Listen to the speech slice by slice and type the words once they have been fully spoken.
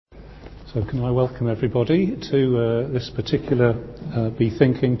So can I welcome everybody to this particular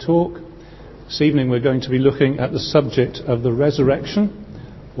BeThinking talk. This evening we're going to be looking at the subject of the resurrection,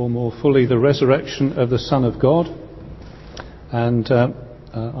 or more fully the resurrection of the Son of God. And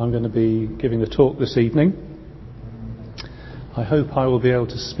I'm going to be giving the talk this evening. I hope I will be able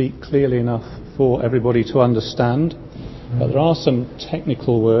to speak clearly enough for everybody to understand, but there are some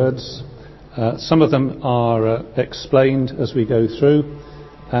technical words. Some of them are explained as we go through,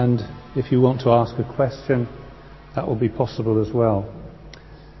 and if you want to ask a question, that will be possible as well.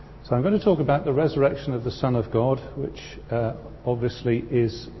 So I'm going to talk about the resurrection of the Son of God, which obviously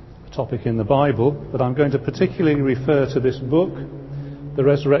is a topic in the Bible, but I'm going to particularly refer to this book, The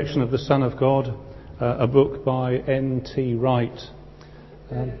Resurrection of the Son of God, a book by N.T. Wright.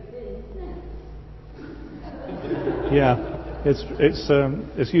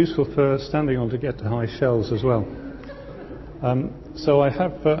 It's useful for standing on to get to high shelves as well. So I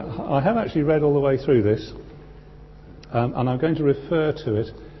have actually read all the way through this, and I'm going to refer to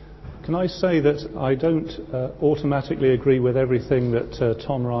it. Can I say that I don't automatically agree with everything that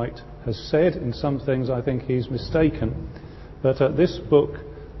Tom Wright has said? In some things I think he's mistaken, but this book,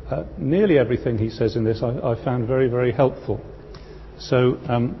 nearly everything he says in this I found very, very helpful. So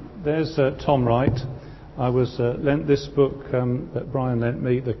there's Tom Wright. I was lent this book that Brian lent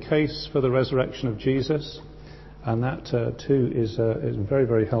me, The Case for the Resurrection of Jesus, and that too is very,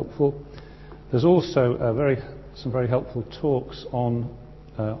 very helpful. There's also some very helpful talks on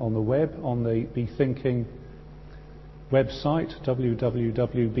the web, on the BeThinking website,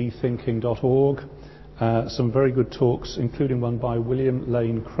 www.bethinking.org. Some very good talks, including one by William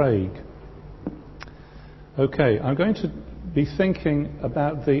Lane Craig. Okay, I'm going to be thinking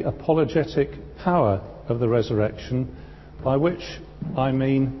about the apologetic power of the resurrection, by which I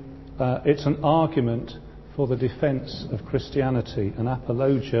mean it's an argument for the defence of Christianity. An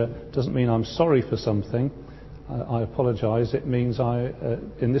apologia doesn't mean I'm sorry for something. I apologise. It means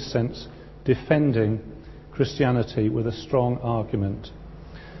in this sense, defending Christianity with a strong argument.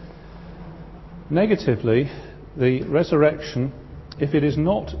 Negatively, the resurrection, if it is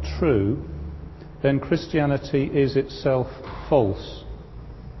not true, then Christianity is itself false.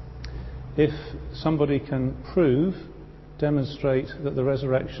 If somebody can demonstrate that the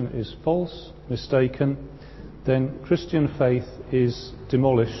resurrection is false, mistaken, then Christian faith is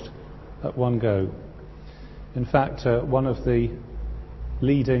demolished at one go. In fact, one of the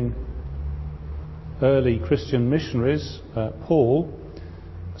leading early Christian missionaries, Paul,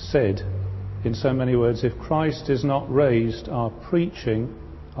 said in so many words, if Christ is not raised, our preaching,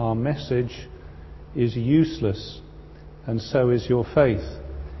 our message is useless, and so is your faith.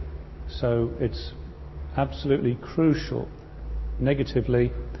 So it's absolutely crucial.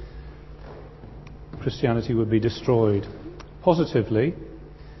 Negatively, Christianity would be destroyed. Positively,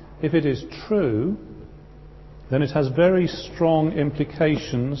 if it is true, then it has very strong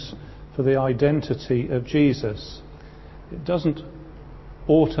implications for the identity of Jesus. It doesn't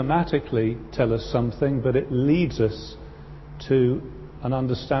automatically tell us something, but it leads us to an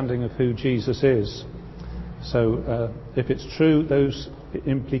understanding of who Jesus is. So if it's true, those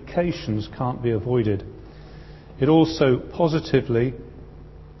implications can't be avoided. It also positively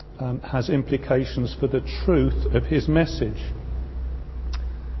has implications for the truth of his message.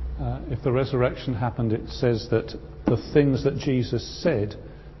 If the resurrection happened, it says that the things that Jesus said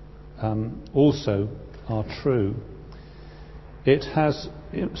also are true. It has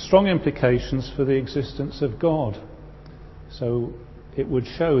strong implications for the existence of God. So it would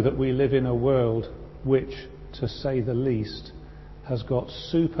show that we live in a world which, to say the least, has got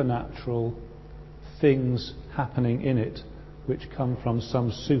supernatural things happening in it which come from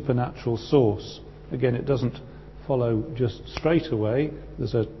some supernatural source. Again, it doesn't follow just straight away.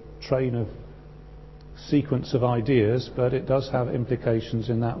 There's a train of sequence of ideas, but it does have implications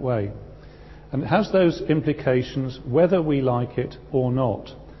in that way. And it has those implications whether we like it or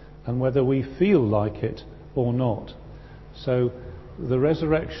not, and whether we feel like it or not. So the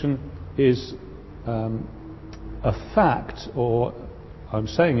resurrection is a fact, or I'm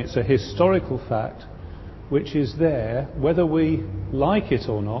saying it's a historical fact, which is there whether we like it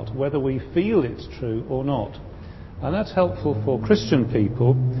or not, whether we feel it's true or not. And that's helpful for Christian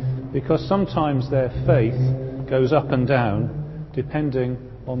people, because sometimes their faith goes up and down depending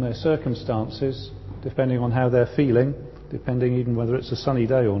on their circumstances, depending on how they're feeling, depending even whether it's a sunny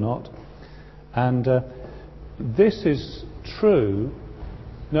day or not. And this is true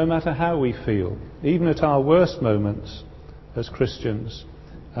no matter how we feel, even at our worst moments as Christians.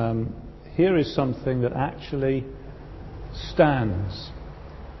 Here is something that actually stands,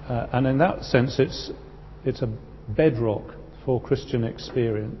 and in that sense it's a bedrock for Christian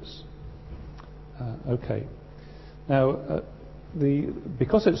experience. Okay. Now,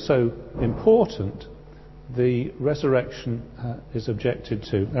 because it's so important, the resurrection is objected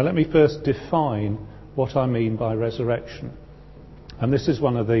to. Now, let me first define what I mean by resurrection. And this is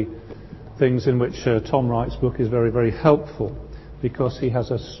one of the things in which Tom Wright's book is very, very helpful, because he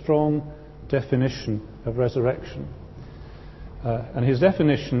has a strong definition of resurrection. And his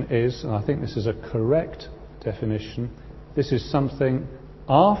definition is, and I think this is a correct definition, this is something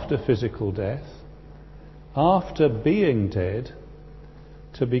after physical death, after being dead,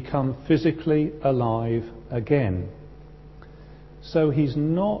 to become physically alive again. So he's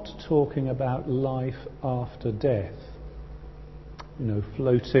not talking about life after death,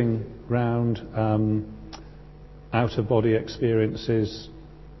 floating round, out-of-body experiences,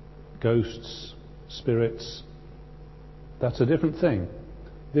 ghosts, spirits. That's a different thing.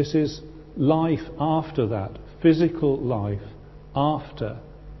 This is life after that, physical life after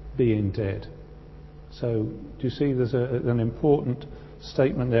being dead. So do you see there's an important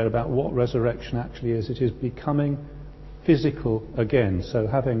statement there about what resurrection actually is? It is becoming physical again, so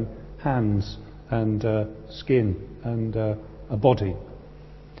having hands and skin and a body.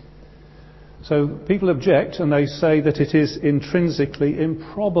 So people object, and they say that it is intrinsically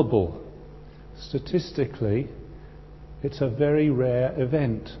improbable. Statistically, it's a very rare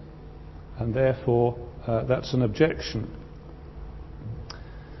event, and therefore that's an objection.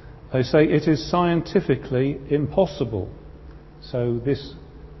 They say it is scientifically impossible, so this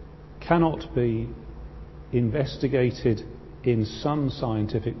cannot be investigated in some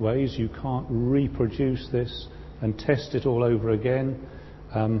scientific ways. You can't reproduce this and test it all over again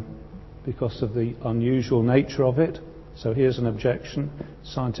because of the unusual nature of it. So here's an objection: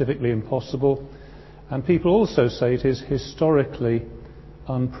 scientifically impossible. And people also say it is historically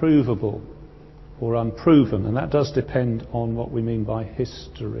unprovable or unproven, and that does depend on what we mean by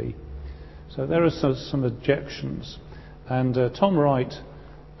history. So there are some objections, and Tom Wright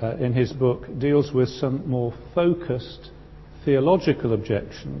in his book deals with some more focused theological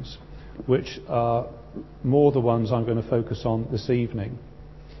objections, which are more the ones I'm going to focus on this evening.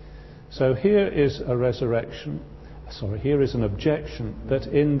 So here is an objection that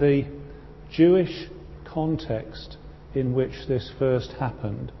in the Jewish context in which this first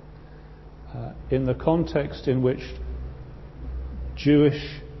happened, in the context in which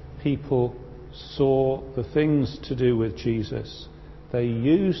Jewish people saw the things to do with Jesus, they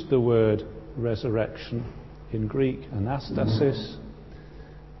used the word resurrection, in Greek anastasis,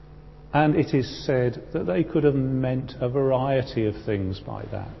 and it is said that they could have meant a variety of things by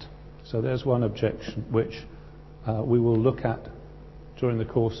that. So there's one objection which we will look at during the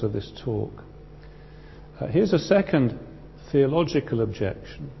course of this talk. Here's a second theological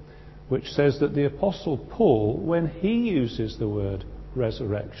objection, which says that the Apostle Paul, when he uses the word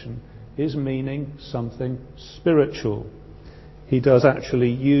resurrection, is meaning something spiritual. He does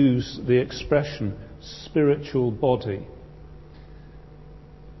actually use the expression spiritual body.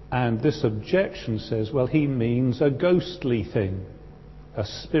 And this objection says, well, he means a ghostly thing, a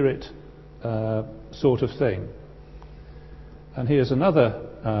spirit sort of thing. And here's another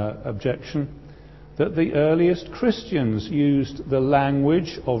objection, that the earliest Christians used the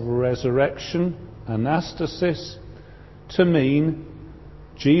language of resurrection, anastasis, to mean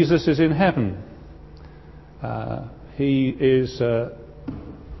Jesus is in heaven. He is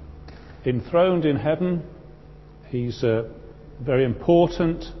enthroned in heaven. He's very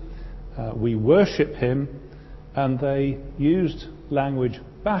important. We worship him. And they used language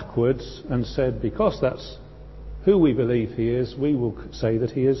backwards and said, because that's who we believe he is, we will say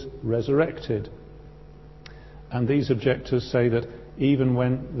that he is resurrected. And these objectors say that even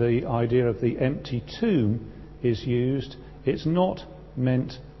when the idea of the empty tomb is used, it's not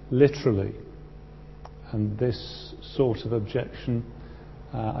meant literally. And this sort of objection,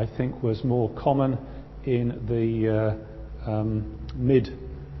 I think, was more common in the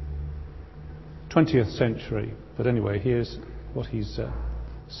mid-20th century. But anyway, here's what he's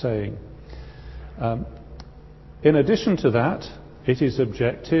saying. In addition to that, it is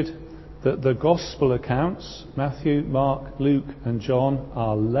objected that the Gospel accounts, Matthew, Mark, Luke and John,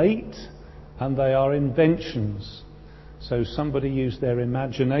 are late and they are inventions. So somebody used their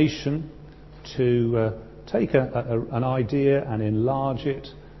imagination to take an idea and enlarge it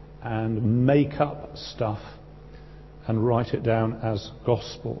and make up stuff and write it down as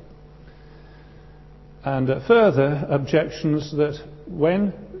Gospel. And further objections that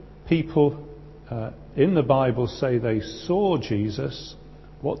when people in the Bible say they saw Jesus,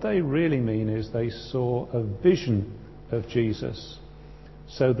 what they really mean is they saw a vision of Jesus.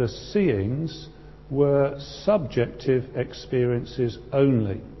 So the seeings were subjective experiences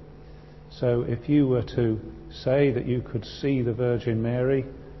only. So if you were to say that you could see the Virgin Mary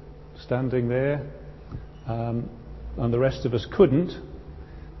standing there, and the rest of us couldn't,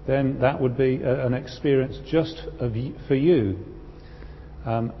 then that would be an experience just for you.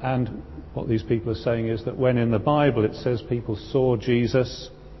 And what these people are saying is that when in the Bible it says people saw Jesus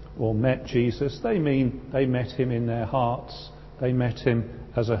or met Jesus, they mean they met him in their hearts. They met him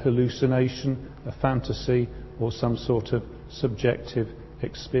as a hallucination, a fantasy, or some sort of subjective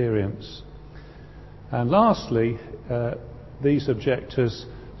experience. And lastly, these objectors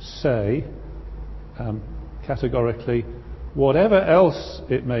say categorically, whatever else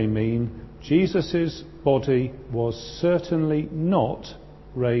it may mean, Jesus' body was certainly not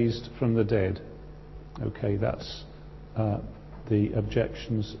raised from the dead. Okay, that's the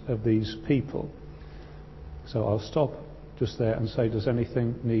objections of these people. So I'll stop just there and say, does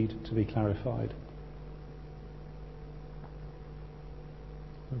anything need to be clarified?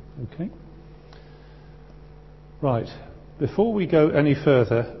 Okay. Right. Before we go any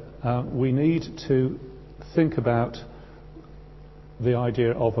further, we need to think about the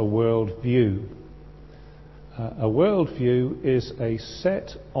idea of a worldview. A worldview is a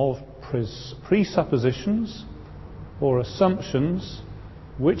set of presuppositions or assumptions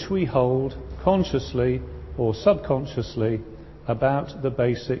which we hold consciously or subconsciously about the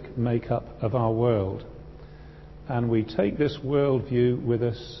basic makeup of our world. And we take this worldview with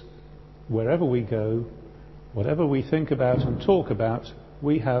us wherever we go, whatever we think about and talk about,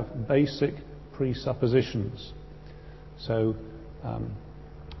 we have basic presuppositions. So,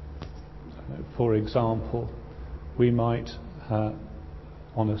 for example, we might,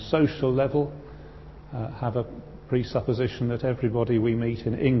 on a social level, have a presupposition that everybody we meet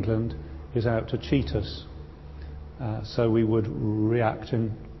in England is out to cheat us. So we would react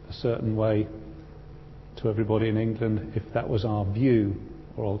in a certain way to everybody in England if that was our view.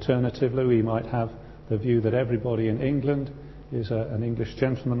 Or alternatively, we might have the view that everybody in England is an English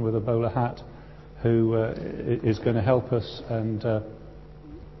gentleman with a bowler hat who is going to help us, and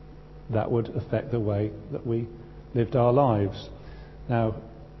that would affect the way that we lived our lives. Now,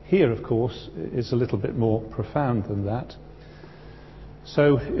 here, of course, is a little bit more profound than that.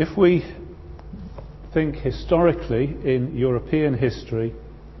 So, if we think historically in European history,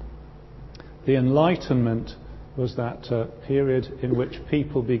 the Enlightenment was that period in which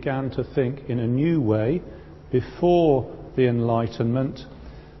people began to think in a new way. Before the Enlightenment,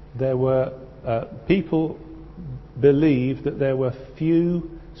 there were people believed that there were few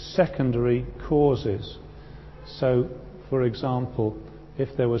secondary causes. So, for example,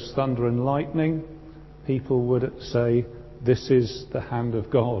 if there was thunder and lightning, people would say, this is the hand of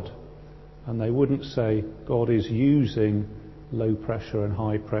God. And they wouldn't say, God is using low pressure and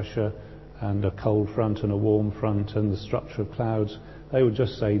high pressure and a cold front and a warm front and the structure of clouds. They would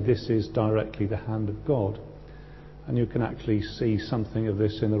just say, this is directly the hand of God. And you can actually see something of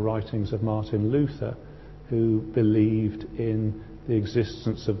this in the writings of Martin Luther, who believed in the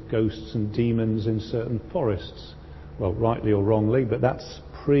existence of ghosts and demons in certain forests. Well, rightly or wrongly, but that's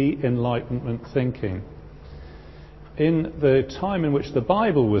pre-Enlightenment thinking. In the time in which the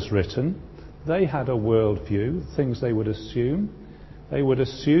Bible was written, they had a worldview, things they would assume. They would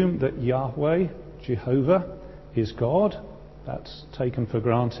assume that Yahweh, Jehovah, is God. That's taken for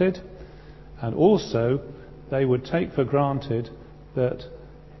granted. And also, they would take for granted that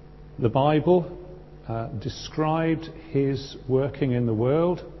the Bible described his working in the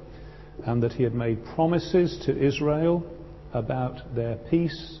world, and that he had made promises to Israel about their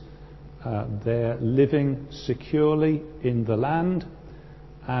peace, their living securely in the land,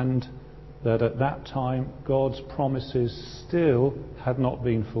 and that at that time God's promises still had not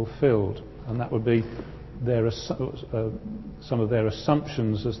been fulfilled. And that would be some of their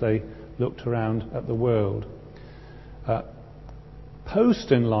assumptions as they looked around at the world.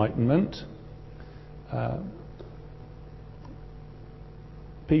 Post-Enlightenment,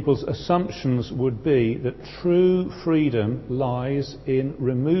 people's assumptions would be that true freedom lies in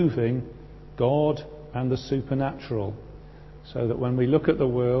removing God and the supernatural. So that when we look at the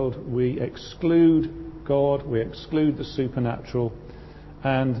world, we exclude God, we exclude the supernatural,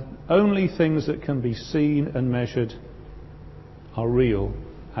 and only things that can be seen and measured are real,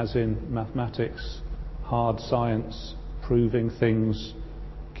 as in mathematics, hard science, proving things,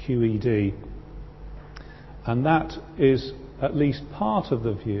 QED. And that is at least part of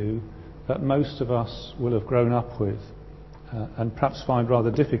the view that most of us will have grown up with, and perhaps find rather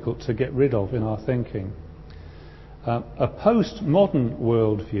difficult to get rid of in our thinking. A postmodern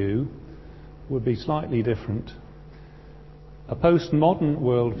worldview would be slightly different. A postmodern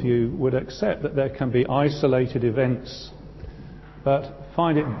worldview would accept that there can be isolated events but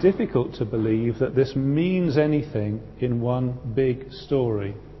find it difficult to believe that this means anything in one big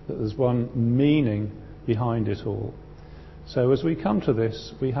story, that there's one meaning behind it all. So as we come to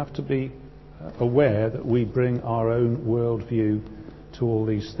this, we have to be aware that we bring our own worldview to all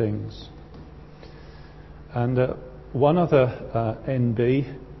these things. And one other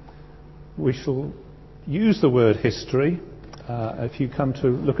NB, we shall use the word history. If you come to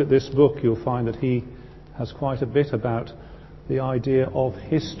look at this book, you'll find that he has quite a bit about the idea of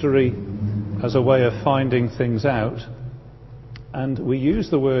history as a way of finding things out. And we use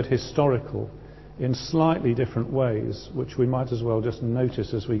the word historical in slightly different ways, which we might as well just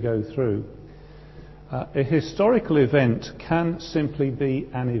notice as we go through. A historical event can simply be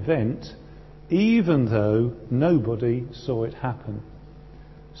an event even though nobody saw it happen.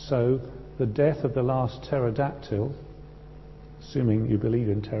 So the death of the last pterodactyl, assuming you believe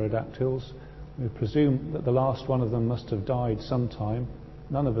in pterodactyls, we presume that the last one of them must have died sometime.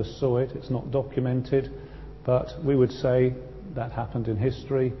 None of us saw it, it's not documented, but we would say that happened in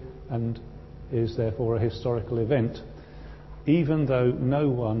history and is therefore a historical event, even though no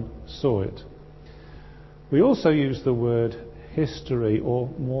one saw it. We also use the word history, or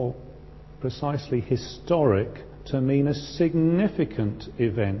more precisely historic, to mean a significant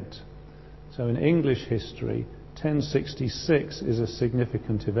event. So in English history, 1066 is a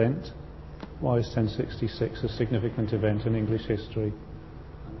significant event. Why is 1066 a significant event in English history?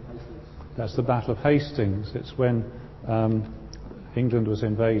 That's the Battle of Hastings. It's when England was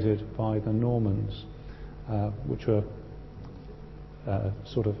invaded by the Normans, which were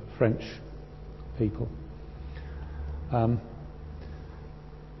sort of French people.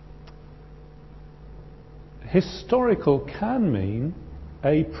 Historical can mean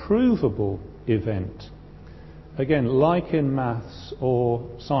a provable event. Again, like in maths or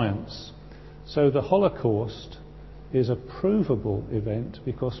science. So the Holocaust is a provable event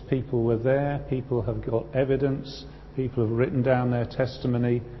because people were there, people have got evidence, people have written down their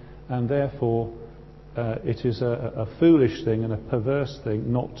testimony, and therefore it is a foolish thing and a perverse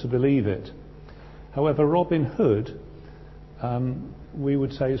thing not to believe it. However, Robin Hood, we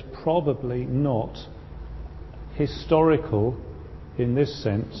would say, is probably not historical in this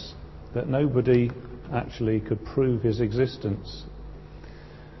sense, that nobody actually could prove his existence.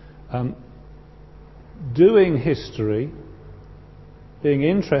 Doing history, being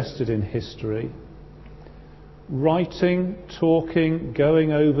interested in history, writing, talking,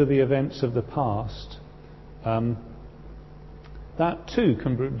 going over the events of the past, that too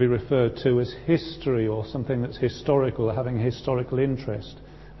can be referred to as history, or something that's historical, or having a historical interest.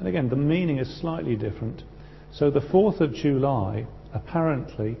 And again, the meaning is slightly different. So the 4th of July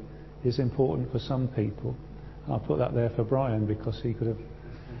apparently is important for some people. I'll put that there for Brian because he could have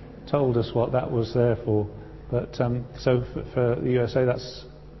told us what that was there for. But so for the USA, that's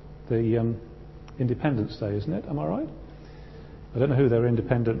the Independence Day, isn't it? Am I right? I don't know who they're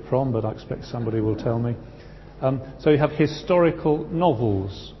independent from, but I expect somebody will tell me. So you have historical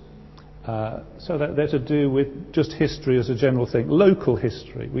novels. So that they're to do with just history as a general thing. Local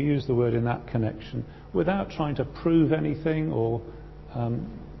history, we use the word in that connection, without trying to prove anything, or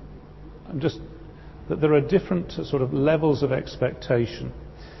just that there are different sort of levels of expectation.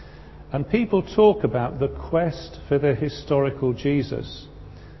 And people talk about the quest for the historical Jesus,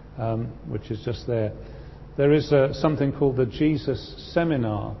 which is just there. There is something called the Jesus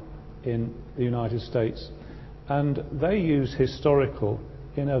Seminar in the United States, and they use historical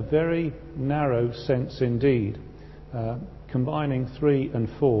in a very narrow sense indeed, combining 3 and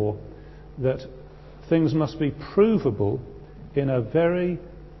 4, that things must be provable in a very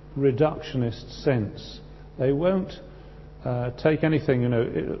reductionist sense. They won't take anything,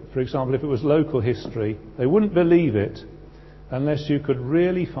 for example, if it was local history, they wouldn't believe it unless you could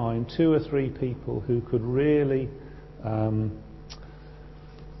really find 2 or 3 people who could really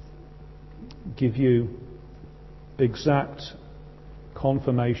give you exact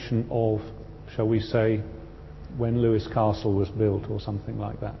confirmation of, shall we say, when Lewes Castle was built or something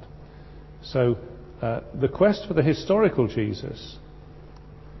like that. So the quest for the historical Jesus,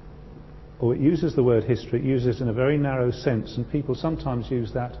 or it uses the word history, it uses it in a very narrow sense, and people sometimes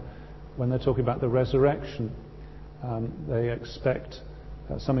use that when they're talking about the resurrection. They expect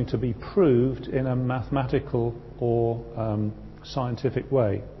something to be proved in a mathematical or scientific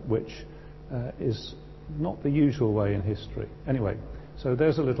way, which is not the usual way in history. Anyway, so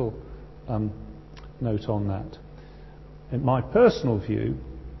there's a little note on that. In my personal view,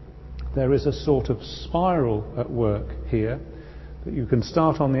 there is a sort of spiral at work here, that you can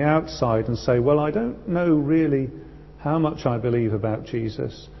start on the outside and say, well, I don't know really how much I believe about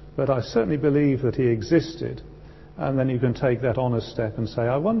Jesus, but I certainly believe that he existed. And then you can take that on a step and say,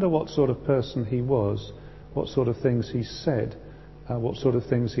 I wonder what sort of person he was, what sort of things he said, what sort of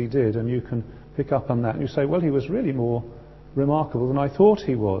things he did. And you can pick up on that. And you say, well, he was really more remarkable than I thought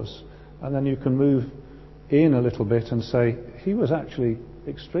he was. And then you can move in a little bit and say, he was actually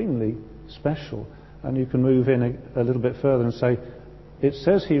extremely special. And you can move in a little bit further and say, it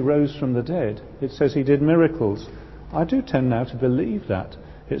says he rose from the dead. It says he did miracles. I do tend now to believe that.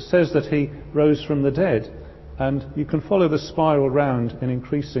 It says that he rose from the dead. And you can follow the spiral round in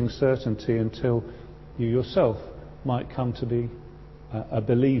increasing certainty until you yourself might come to be a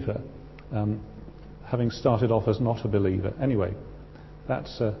believer, having started off as not a believer. Anyway,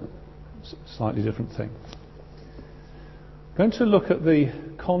 that's a slightly different thing. I'm going to look at the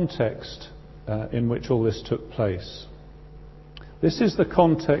context in which all this took place. This is the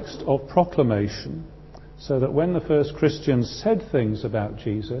context of proclamation, so that when the first Christians said things about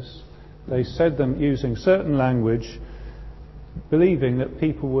Jesus, they said them using certain language, believing that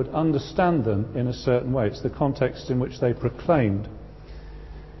people would understand them in a certain way. It's the context in which they proclaimed.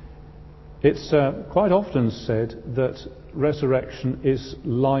 It's quite often said that resurrection is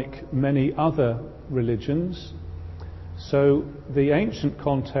like many other religions. So the ancient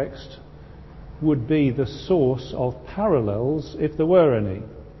context would be the source of parallels, if there were any.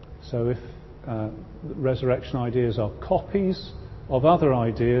 So if resurrection ideas are copies of other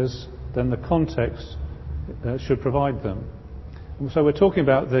ideas, then the context should provide them. And so we're talking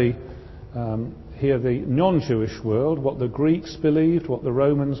about here the non-Jewish world, what the Greeks believed, what the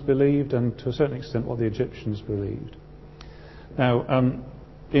Romans believed, and to a certain extent what the Egyptians believed. Now,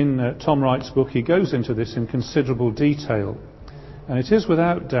 in Tom Wright's book, he goes into this in considerable detail, and it is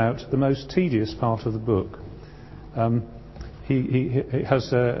without doubt the most tedious part of the book. He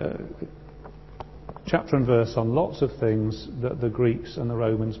has a chapter and verse on lots of things that the Greeks and the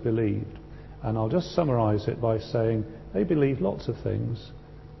Romans believed, and I'll just summarise it by saying they believed lots of things,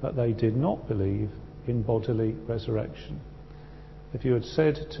 but they did not believe in bodily resurrection. If you had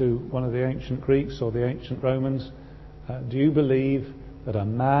said to one of the ancient Greeks or the ancient Romans, do you believe that a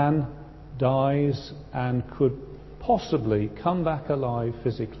man dies and could possibly come back alive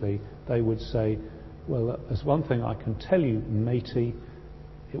physically, they would say, well, there's one thing I can tell you, matey,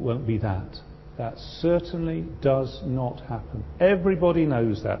 it won't be that. That certainly does not happen. Everybody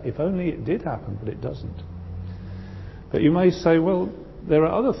knows that. If only it did happen, but it doesn't. But you may say, well, there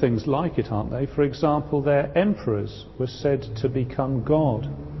are other things like it, aren't they? For example, their emperors were said to become God.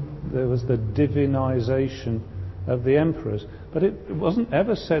 There was the divinization of the emperors. But it wasn't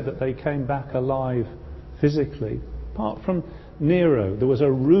ever said that they came back alive physically. Apart from Nero, there was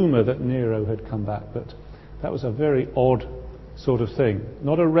a rumour that Nero had come back, but that was a very odd sort of thing,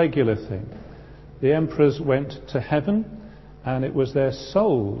 not a regular thing. The emperors went to heaven, and it was their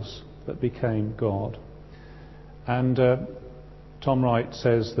souls that became God. And Tom Wright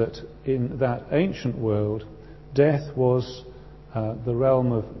says that in that ancient world, death was the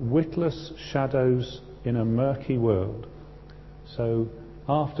realm of witless shadows in a murky world. So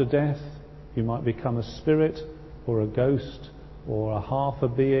after death, you might become a spirit or a ghost or a half a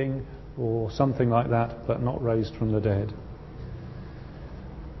being or something like that, but not raised from the dead.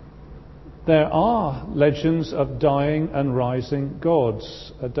 There are legends of dying and rising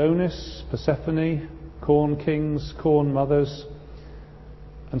gods. Adonis, Persephone, corn kings, corn mothers,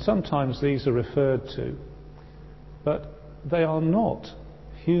 and sometimes these are referred to, but they are not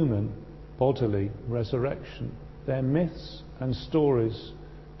human bodily resurrection. They're myths and stories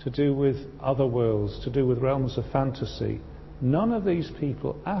to do with other worlds, to do with realms of fantasy. None of these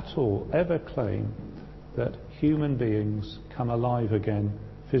people at all ever claim that human beings come alive again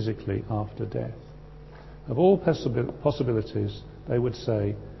physically after death. Of all possibilities, they would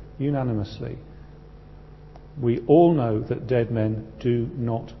say unanimously, we all know that dead men do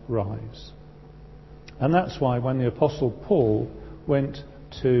not rise. And that's why when the Apostle Paul went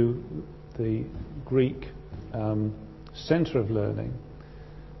to the Greek centre of learning,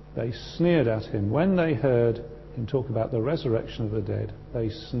 they sneered at him. When they heard him talk about the resurrection of the dead, they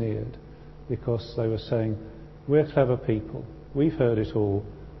sneered, because they were saying, we're clever people, we've heard it all,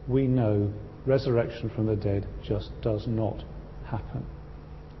 we know resurrection from the dead just does not happen.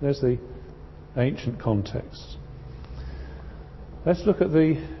 There's the ancient context. Let's look at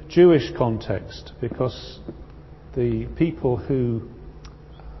the Jewish context, because the people who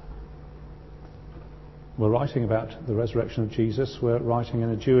were writing about the resurrection of Jesus were writing in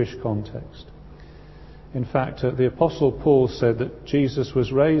a Jewish context. In fact, the Apostle Paul said that Jesus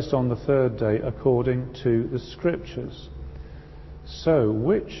was raised on the third day according to the Scriptures. So,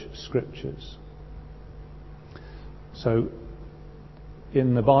 which Scriptures? So,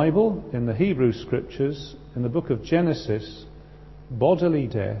 in the Bible, in the Hebrew Scriptures, in the book of Genesis, bodily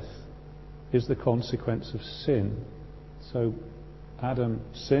death is the consequence of sin. So Adam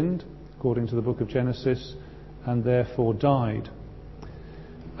sinned, according to the book of Genesis, and therefore died.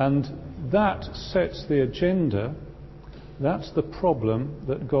 And that sets the agenda. That's the problem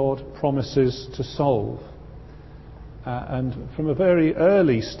that God promises to solve. And from a very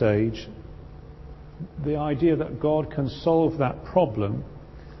early stage, the idea that God can solve that problem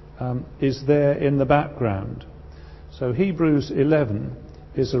is there in the background. So Hebrews 11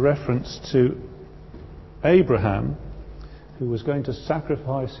 is a reference to Abraham, who was going to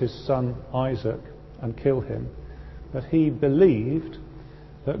sacrifice his son Isaac and kill him, but he believed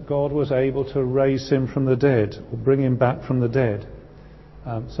that God was able to raise him from the dead, or bring him back from the dead.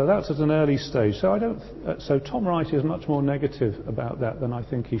 So that's at an early stage. So Tom Wright is much more negative about that than I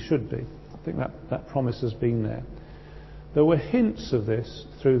think he should be. I think that promise has been there. There were hints of this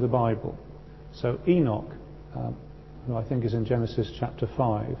through the Bible. So Enoch, who I think is in Genesis chapter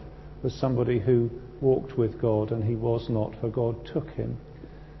 5, was somebody who walked with God, and he was not, for God took him.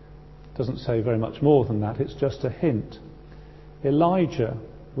 It doesn't say very much more than that, it's just a hint. Elijah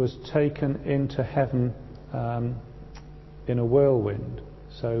was taken into heaven in a whirlwind,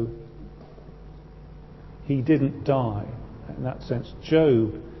 so he didn't die in that sense.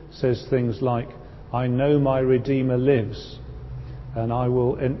 Job says things like, I know my Redeemer lives, and I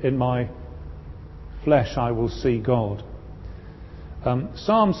will in my flesh I will see God.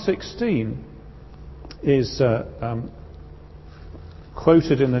 Psalm 16 is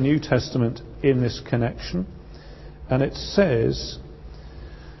quoted in the New Testament in this connection, and it says,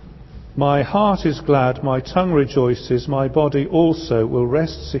 my heart is glad, my tongue rejoices, my body also will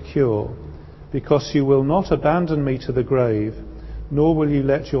rest secure, because you will not abandon me to the grave, nor will you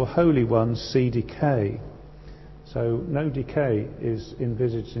let your Holy One see decay. So no decay is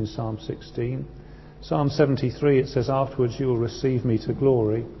envisaged in Psalm 16. Psalm 73, it says, afterwards you will receive me to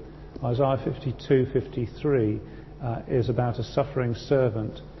glory. Isaiah 52:53 is about a suffering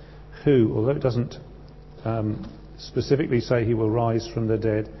servant who, although it doesn't specifically say he will rise from the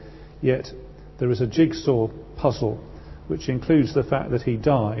dead, yet there is a jigsaw puzzle which includes the fact that he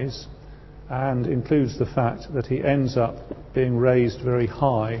dies and includes the fact that he ends up being raised very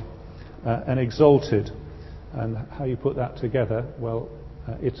high and exalted. And how you put that together, well,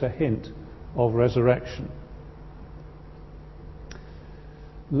 it's a hint of resurrection.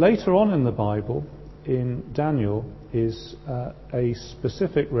 Later on in the Bible, in Daniel, is a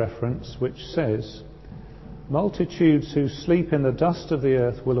specific reference which says, multitudes who sleep in the dust of the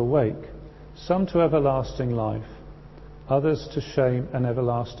earth will awake, some to everlasting life, others to shame and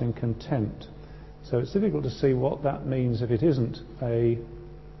everlasting contempt. So it's difficult to see what that means if it isn't a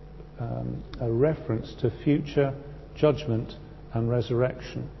reference to future judgment and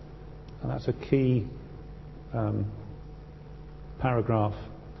resurrection. And that's a key paragraph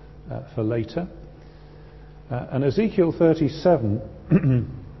for later. And Ezekiel 37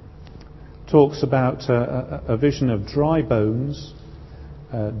 talks about a vision of dry bones,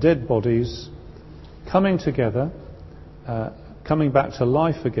 dead bodies, coming together, coming back to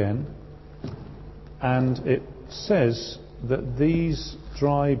life again. And it says that these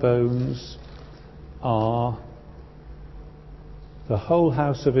dry bones are the whole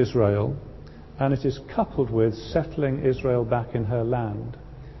house of Israel, and it is coupled with settling Israel back in her land.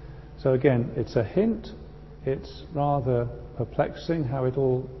 So again, it's a hint. It's rather perplexing how it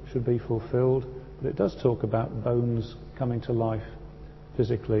all should be fulfilled, but it does talk about bones coming to life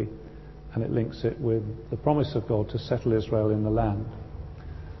physically, and it links it with the promise of God to settle Israel in the land.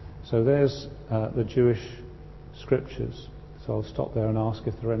 So there's the Jewish scriptures. So I'll stop there and ask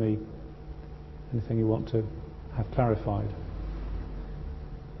if there are anything you want to have clarified.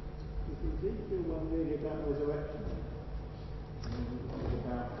 Is Ezekiel one really about resurrection?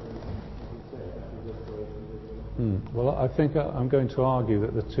 Well, I think I'm going to argue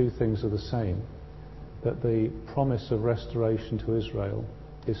that the two things are the same. That the promise of restoration to Israel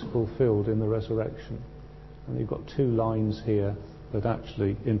is fulfilled in the resurrection. And you've got two lines here that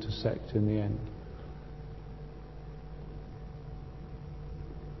actually intersect in the end.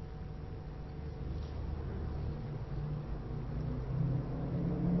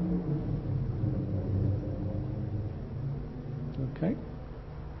 Okay.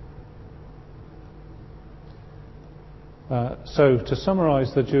 So to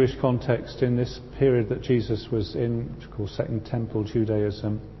summarise the Jewish context in this period that Jesus was in, which is called Second Temple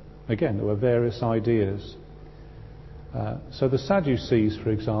Judaism, again, there were various ideas. So the Sadducees,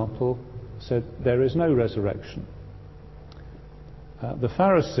 for example, said there is no resurrection. The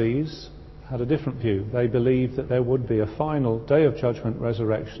Pharisees had a different view. They believed that there would be a final day of judgment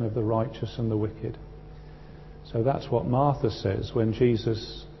resurrection of the righteous and the wicked. So that's what Martha says when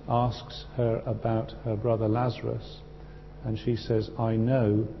Jesus asks her about her brother Lazarus, and she says, I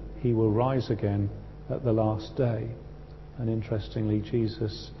know he will rise again at the last day. And interestingly,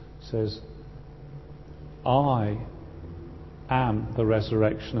 Jesus says, I am the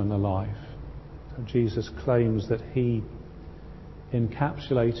resurrection and the life. So Jesus claims that he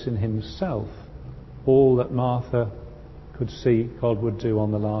encapsulates in himself all that Martha could see God would do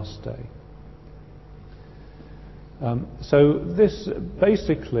on the last day. So this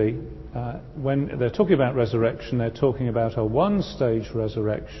basically, when they're talking about resurrection, they're talking about a one-stage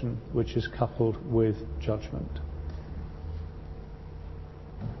resurrection which is coupled with judgment.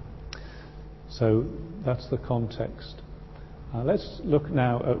 So that's the context. Let's look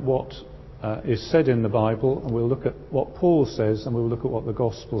now at what is said in the Bible, and we'll look at what Paul says, and we'll look at what the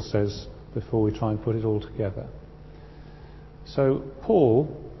Gospel says before we try and put it all together. So Paul,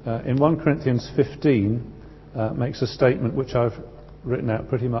 in 1 Corinthians 15, makes a statement which I've written out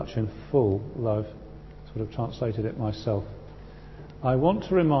pretty much in full, although I've sort of translated it myself. I want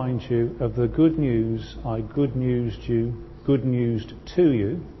to remind you of the good news I good newsed to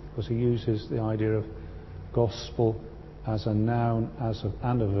you, because he uses the idea of gospel as a noun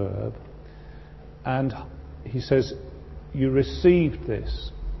and a verb. And he says, you received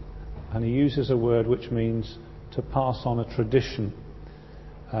this. And he uses a word which means to pass on a tradition.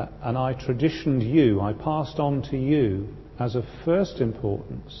 And I traditioned you, I passed on to you as of first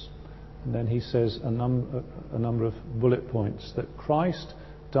importance. And then he says a number of bullet points: that Christ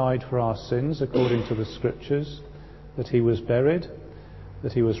died for our sins according to the Scriptures, that he was buried,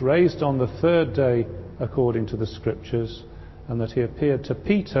 that he was raised on the third day according to the Scriptures, and that he appeared to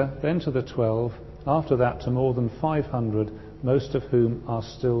Peter, then to the 12, after that to more than 500, most of whom are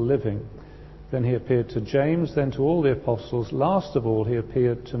still living. Then he appeared to James, then to all the apostles. Last of all, he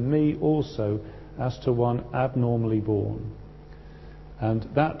appeared to me also as to one abnormally born. And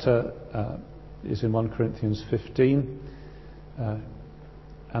that is in 1 Corinthians 15. And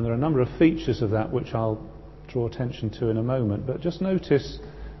there are a number of features of that which I'll draw attention to in a moment. But just notice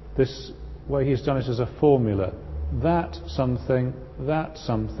this way he's done it as a formula. That something, that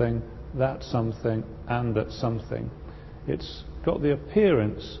something, that something, and that something. It's got the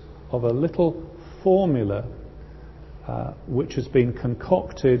appearance of a little formula which has been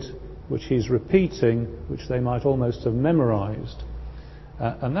concocted, which he's repeating, which they might almost have memorized.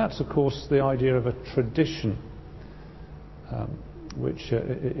 And that's, of course, the idea of a tradition, which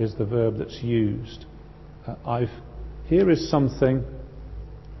is the verb that's used. Here is something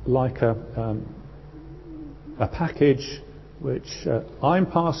like a package which I'm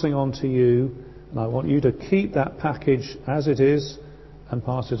passing on to you, and I want you to keep that package as it is and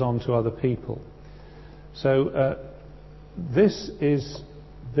pass it on to other people. So this is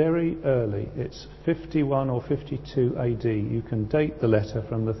very early. It's 51 or 52 AD. You can date the letter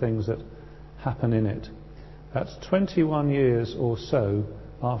from the things that happen in it. That's 21 years or so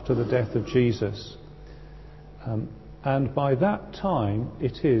after the death of Jesus. And by that time,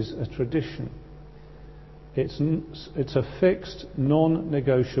 it is a tradition. It's a fixed,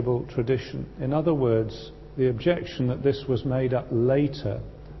 non-negotiable tradition. In other words, the objection that this was made up later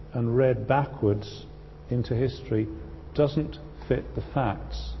and read backwards into history doesn't fit the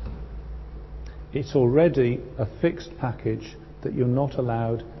facts. It's already a fixed package that you're not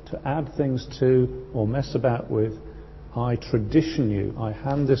allowed to add things to or mess about with. I tradition you, I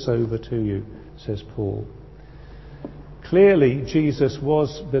hand this over to you, says Paul. Clearly, Jesus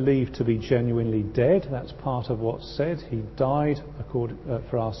was believed to be genuinely dead. That's part of what's said. He died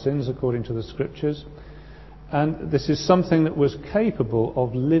for our sins according to the Scriptures. And this is something that was capable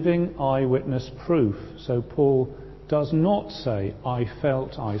of living eyewitness proof. So Paul does not say, I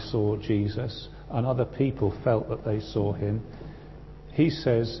felt I saw Jesus, and other people felt that they saw him. He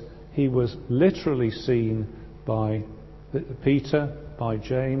says he was literally seen by Peter, by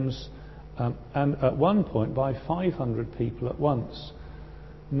James, and at one point by 500 people at once,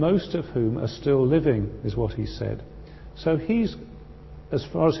 most of whom are still living, is what he said. So as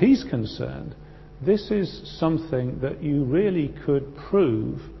far as he's concerned, this is something that you really could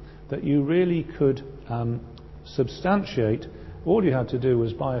prove, that you really could substantiate. All you had to do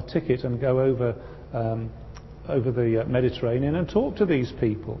was buy a ticket and go over the Mediterranean and talk to these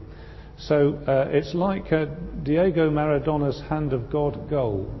people. So it's like Diego Maradona's Hand of God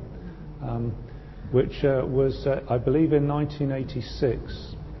goal, which was, I believe, in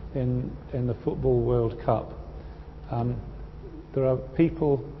 1986 in the Football World Cup. There are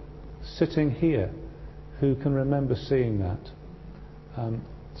people sitting here who can remember seeing that.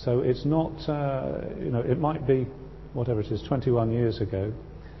 So it's not, it might be, whatever it is, 21 years ago,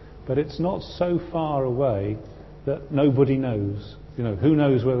 but it's not so far away that nobody knows. Who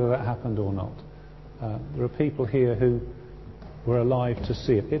knows whether that happened or not? There are people here who were alive to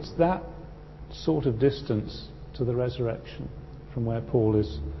see it. It's that sort of distance to the resurrection from where Paul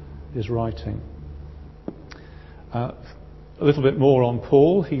is writing. A little bit more on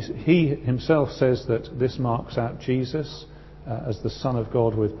Paul. He himself says that this marks out Jesus as the Son of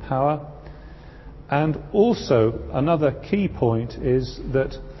God with power. And also another key point is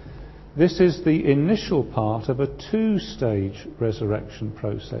that this is the initial part of a two-stage resurrection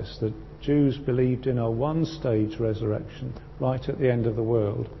process. The Jews believed in a one-stage resurrection right at the end of the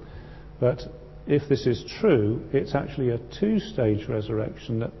world. But if this is true, it's actually a two-stage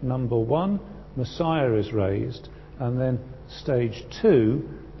resurrection. That number one, Messiah is raised, and then stage two,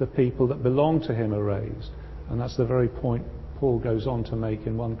 the people that belong to him are raised. And that's the very point Paul goes on to make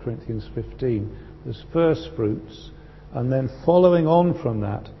in 1 Corinthians 15. There's first fruits, and then following on from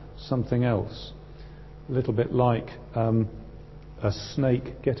that, something else. A little bit like a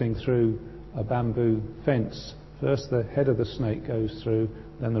snake getting through a bamboo fence. First the head of the snake goes through,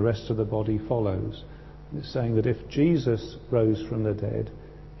 then the rest of the body follows. It's saying that if Jesus rose from the dead,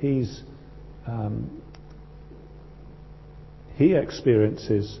 he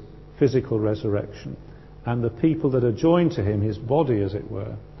experiences physical resurrection, and the people that are joined to him, his body as it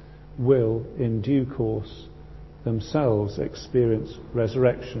were, will in due course themselves experience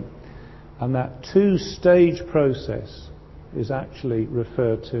resurrection. And that two-stage process is actually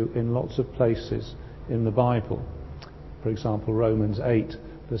referred to in lots of places in the Bible. For example, Romans 8,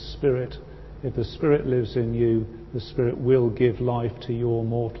 if the Spirit lives in you, the Spirit will give life to your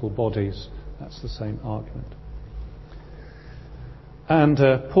mortal bodies. That's the same argument. And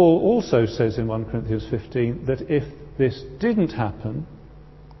Paul also says in 1 Corinthians 15 that if this didn't happen,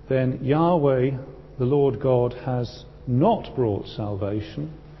 then Yahweh, the Lord God, has not brought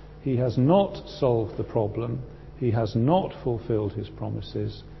salvation. He has not solved the problem. He has not fulfilled his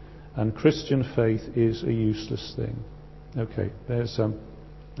promises. And Christian faith is a useless thing. Okay, there's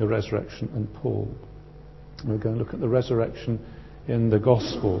the resurrection and Paul. We're going to look at the resurrection in the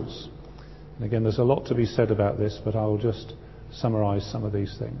Gospels. And again, there's a lot to be said about this, but I will just summarise some of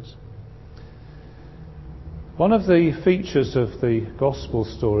these things. One of the features of the Gospel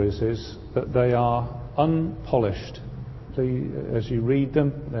stories is that they are unpolished. As you read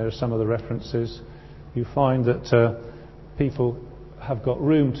them, there are some of the references, you find that people have got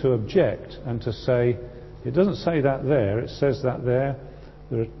room to object and to say, it doesn't say that there, it says that there.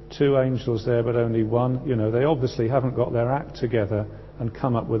 There are two angels there, but only one. They obviously haven't got their act together and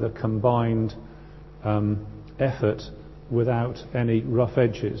come up with a combined effort without any rough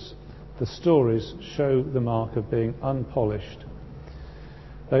edges. The stories show the mark of being unpolished.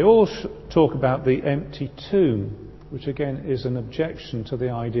 They all talk about the empty tomb, which again is an objection to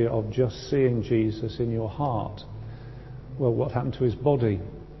the idea of just seeing Jesus in your heart. Well, what happened to his body?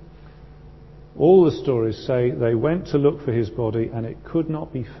 All the stories say they went to look for his body and it could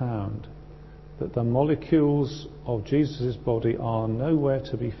not be found. That the molecules of Jesus' body are nowhere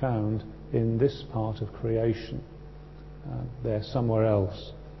to be found in this part of creation. They're somewhere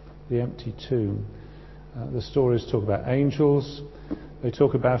else. The empty tomb. The stories talk about angels. They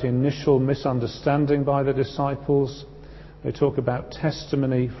talk about initial misunderstanding by the disciples. They talk about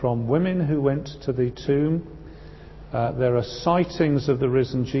testimony from women who went to the tomb. There are sightings of the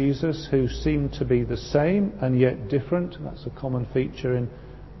risen Jesus who seem to be the same and yet different. That's a common feature in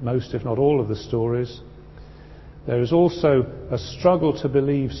most, if not all, of the stories. There is also a struggle to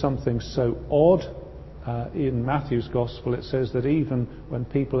believe something so odd. In Matthew's Gospel it says that even when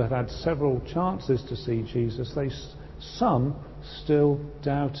people had several chances to see Jesus, some still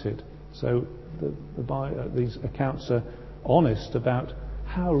doubted. So these accounts are honest about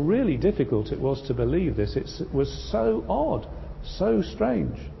how really difficult it was to believe this. It was so odd, so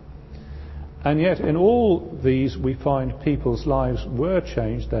strange. And yet in all these we find people's lives were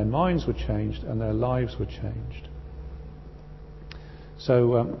changed, their minds were changed, and their lives were changed.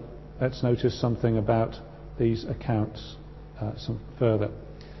 So let's notice something about these accounts some further.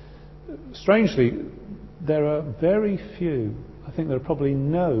 Strangely, there are very few, I think there are probably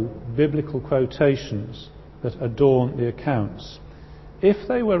no biblical quotations that adorn the accounts. If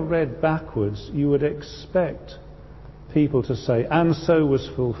they were read backwards, you would expect people to say, and so was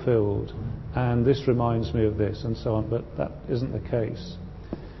fulfilled, and this reminds me of this, and so on, but that isn't the case.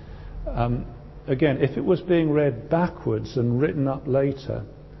 Again, if it was being read backwards and written up later,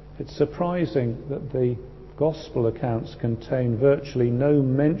 it's surprising that the Gospel accounts contain virtually no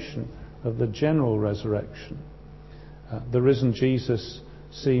mention of the general resurrection. The risen Jesus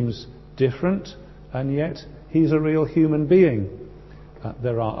seems different, and yet he's a real human being.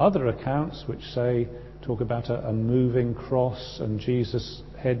 There are other accounts which talk about a moving cross and Jesus'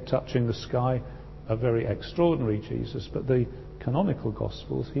 head touching the sky, a very extraordinary Jesus. But the canonical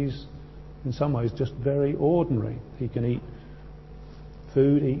Gospels, he's in some ways just very ordinary. He can eat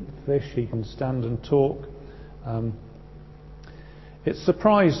food, eat fish, he can stand and talk. It's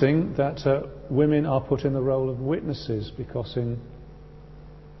surprising that women are put in the role of witnesses, because in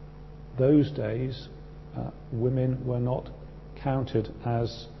those days women were not counted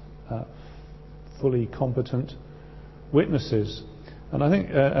as fully competent witnesses. And I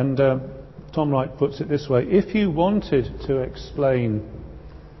think, Tom Wright puts it this way: if you wanted to explain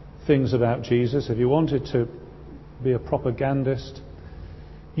things about Jesus, if you wanted to be a propagandist,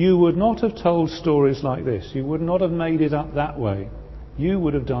 you would not have told stories like this. You would not have made it up that way. You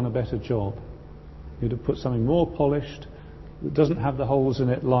would have done a better job. You'd have put something more polished, that doesn't have the holes in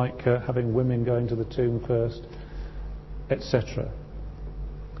it, like having women going to the tomb first, etc.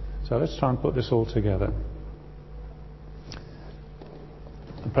 So let's try and put this all together.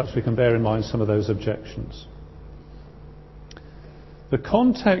 And perhaps we can bear in mind some of those objections. The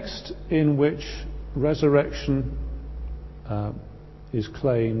context in which resurrection is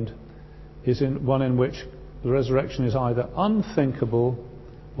claimed is one in which the resurrection is either unthinkable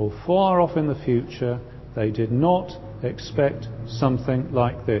or far off in the future. They did not expect something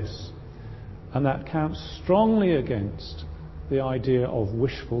like this. And that counts strongly against the idea of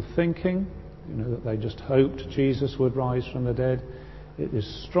wishful thinking, that they just hoped Jesus would rise from the dead. It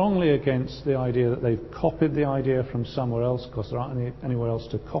is strongly against the idea that they've copied the idea from somewhere else, because there aren't anywhere else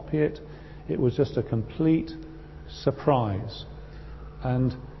to copy it. It was just a complete surprise.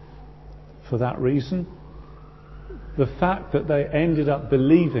 And for that reason, the fact that they ended up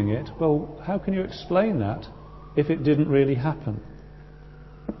believing it, well, how can you explain that if it didn't really happen?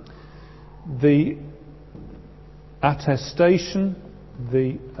 The attestation,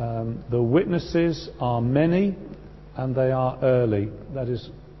 the witnesses are many, and they are early. That is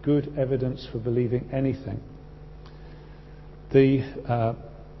good evidence for believing anything. The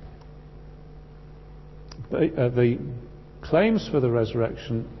claims for the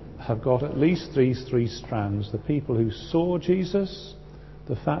resurrection have got at least these three strands: the people who saw Jesus,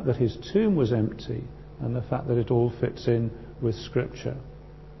 the fact that his tomb was empty, and the fact that it all fits in with Scripture.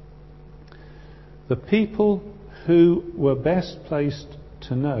 The people who were best placed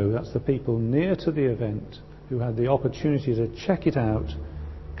to know, that's the people near to the event, who had the opportunity to check it out,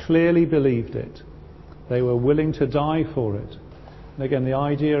 clearly believed it. They were willing to die for it. And again, the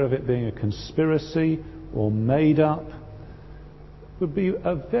idea of it being a conspiracy or made up would be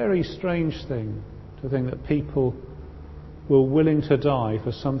a very strange thing, to think that people were willing to die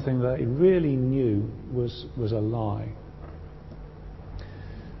for something that they really knew was a lie.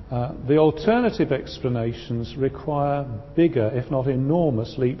 The alternative explanations require bigger, if not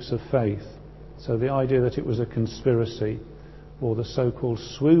enormous, leaps of faith. So the idea that it was a conspiracy, or the so-called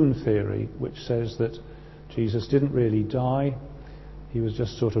swoon theory, which says that Jesus didn't really die, he was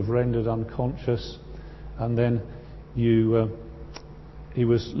just sort of rendered unconscious, and then he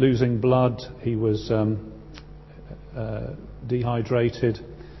was losing blood, he was dehydrated,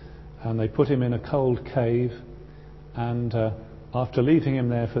 and they put him in a cold cave, and after leaving him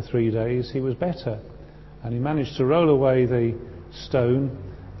there for 3 days, he was better, and he managed to roll away the stone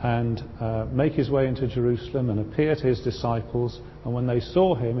and make his way into Jerusalem and appear to his disciples. And when they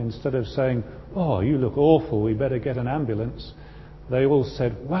saw him, instead of saying, "Oh, you look awful, we better get an ambulance," they all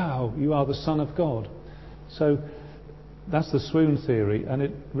said, "Wow, you are the Son of God." So that's the swoon theory, and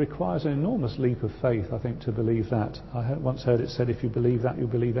it requires an enormous leap of faith, I think, to believe that. I once heard it said, if you believe that, you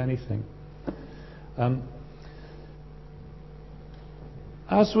believe anything.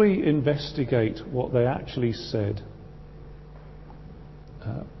 As we investigate what they actually said,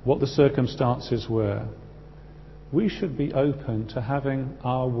 what the circumstances were, we should be open to having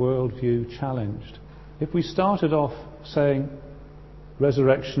our worldview challenged. If we started off saying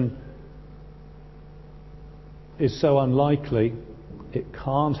resurrection is so unlikely, it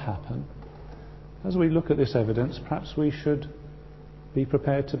can't happen, as we look at this evidence, perhaps we should be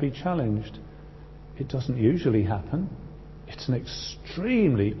prepared to be challenged. It doesn't usually happen. It's an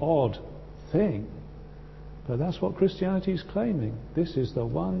extremely odd thing. But that's what Christianity is claiming. This is the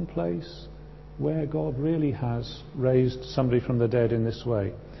one place where God really has raised somebody from the dead in this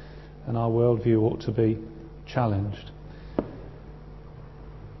way. And our worldview ought to be challenged.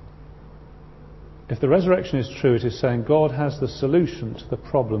 If the resurrection is true, it is saying God has the solution to the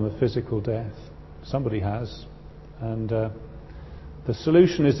problem of physical death. Somebody has. And the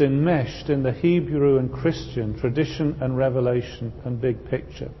solution is enmeshed in the Hebrew and Christian tradition and revelation and big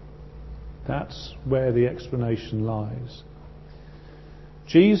picture. That's where the explanation lies.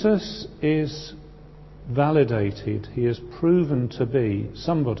 Jesus is validated. He is proven to be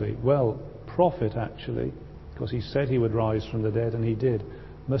somebody, prophet actually, because he said he would rise from the dead, and he did.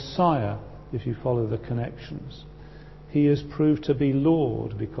 Messiah, if you follow the connections. He is proved to be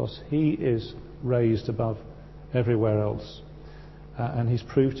Lord, because he is raised above everywhere else. And he's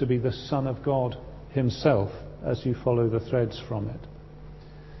proved to be the Son of God himself, as you follow the threads from it.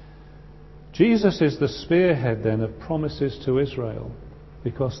 Jesus is the spearhead then of promises to Israel,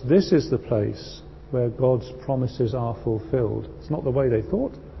 because this is the place where God's promises are fulfilled. It's not the way they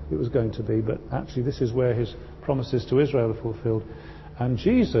thought it was going to be, but actually this is where his promises to Israel are fulfilled. And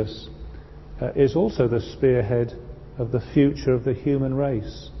Jesus is also the spearhead of the future of the human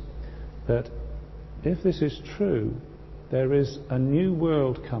race. That if this is true, there is a new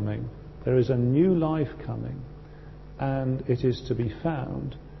world coming, there is a new life coming, and it is to be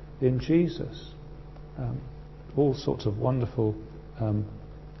found in Jesus. All sorts of wonderful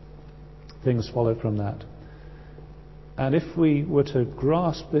things follow from that. And if we were to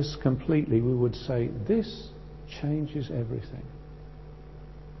grasp this completely, we would say, this changes everything.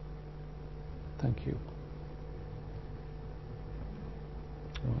 Thank you.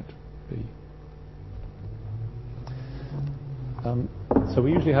 Right, B. So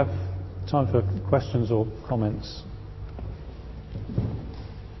we usually have time for questions or comments.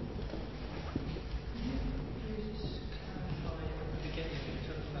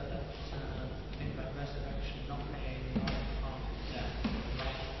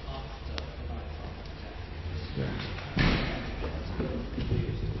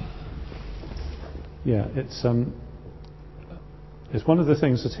 Yeah, it's one of the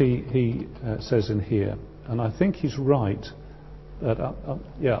things that he says in here, and I think he's right. That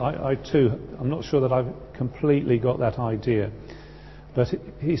I too, I'm not sure that I've completely got that idea, but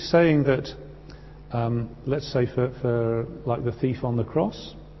he's saying that, let's say for like the thief on the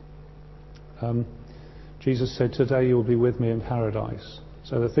cross, Jesus said, "Today you will be with me in paradise."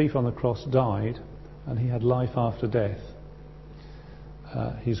 So the thief on the cross died, and he had life after death.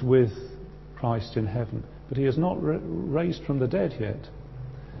 He's with Christ in heaven, but he is not raised from the dead yet.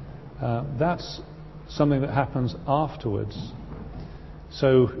 That's something that happens afterwards.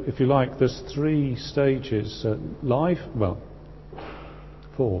 So, if you like, there's 3 stages: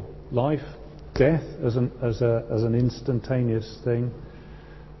 four. Life, death as an instantaneous thing,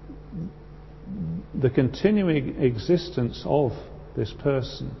 the continuing existence of this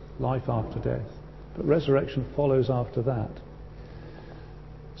person, life after death, but resurrection follows after that.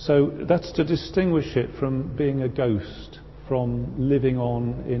 So that's to distinguish it from being a ghost, from living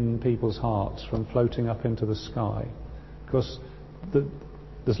on in people's hearts, from floating up into the sky. Because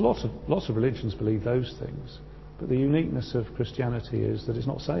there's lots of religions believe those things, but the uniqueness of Christianity is that it's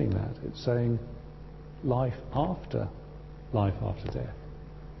not saying that. It's saying life after death.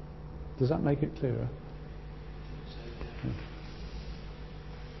 Does that make it clearer? Yeah.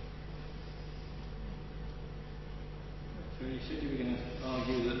 So you said you were going to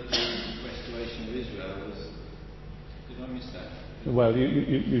argue that the restoration of Israel was... Did I miss that? Well,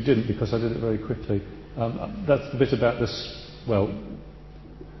 you didn't, because I did it very quickly. That's the bit about this. Well,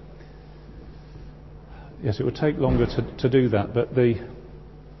 yes, it would take longer to do that, but when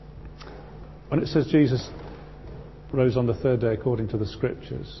it says Jesus rose on the 3rd day according to the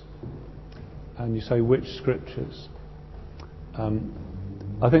Scriptures, and you say which Scriptures,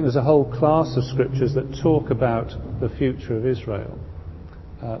 I think there's a whole class of Scriptures that talk about the future of Israel,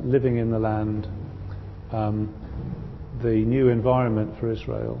 living in the land, the new environment for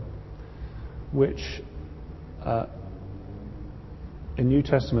Israel, which in New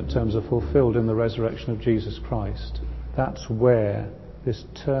Testament terms are fulfilled in the resurrection of Jesus Christ. That's where this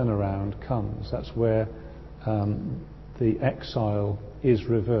turnaround comes. That's where the exile is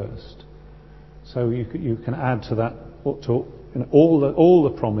reversed. So you can add to that, all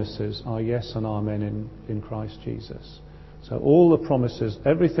the promises are yes and amen in Christ Jesus. So all the promises,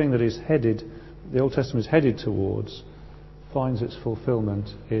 everything that is headed, the Old Testament is headed towards, finds its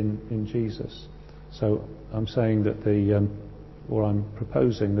fulfillment in Jesus. So I'm saying that I'm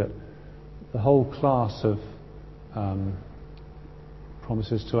proposing that the whole class of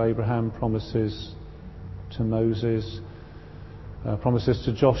promises to Abraham, promises to Moses, promises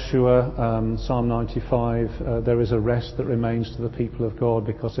to Joshua, Psalm 95, there is a rest that remains to the people of God,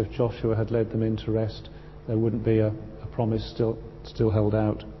 because if Joshua had led them into rest, there wouldn't be a promise still held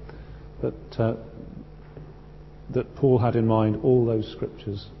out. But that Paul had in mind all those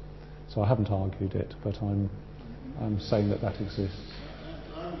Scriptures. So I haven't argued it, but I'm saying that exists.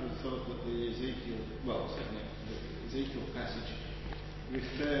 I would have thought that the certainly the Ezekiel passage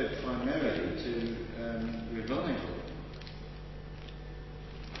referred primarily to revival.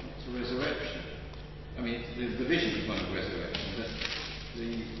 to resurrection. I mean, the vision is one of resurrection, but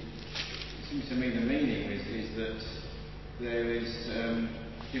it seems to me the meaning is that there is,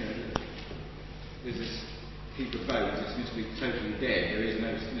 there's this heap of bones that seems to be totally dead. There is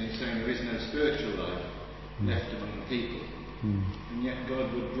no spiritual life left among the people, and yet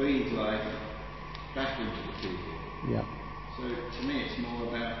God would breathe life back into the people. Yeah. So to me, it's more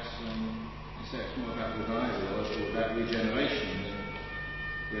about revival or about regeneration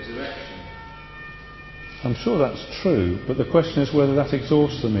than resurrection. I'm sure that's true, but the question is whether that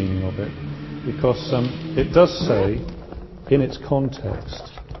exhausts the meaning of it, because it does say, in its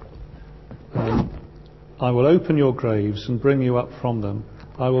context, I will open your graves and bring you up from them.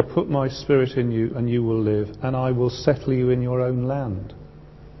 I will put my spirit in you and you will live, and I will settle you in your own land.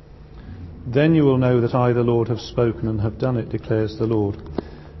 Then you will know that I, the Lord, have spoken and have done it, declares the Lord.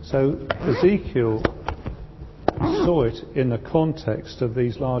 So Ezekiel saw it in the context of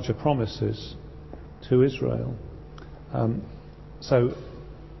these larger promises to Israel. So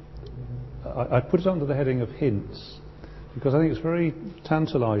I put it under the heading of hints, because I think it's very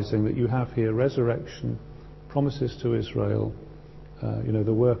tantalising that you have here resurrection, promises to Israel,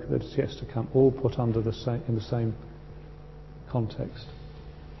 the work that is yet to come, all put under in the same context.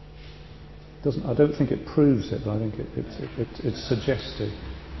 I don't think it proves it, but I think it's suggestive.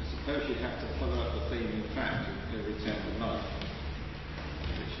 I suppose you'd have to follow up the theme, in fact, of the return to life,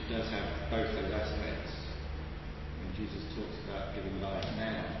 which does have both those aspects. When Jesus talks about giving life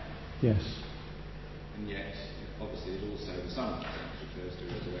now. Yes. And yet, obviously, it also, in some sense, refers to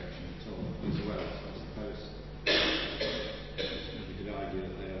resurrection as well. So I suppose you could argue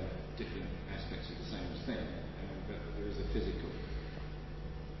that they are different aspects of the same thing, but there is a physical.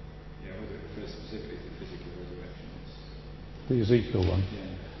 Yeah, whether it refers specifically to physical resurrection. The Ezekiel one. Yeah.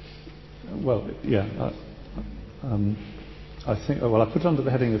 Well, yeah. I think. Well, I put it under the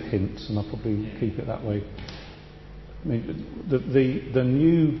heading of hints, and I'll probably keep it that way. I mean, the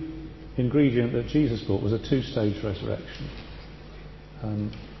new ingredient that Jesus brought was a two-stage resurrection,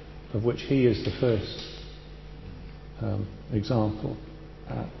 of which he is the first example,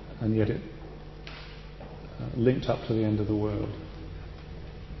 and yet it linked up to the end of the world.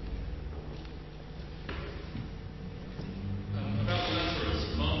 About Lazarus,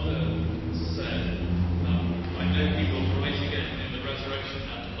 Martha said, I know he will rise again in the resurrection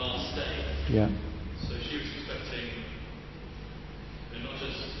at the last day. Yeah. So she was expecting not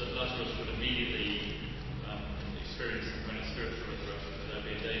just that Lazarus would immediately experience some kind of spiritual resurrection, but there'll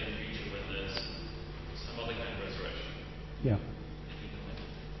be a day in the future when there's some other kind of resurrection. Yeah.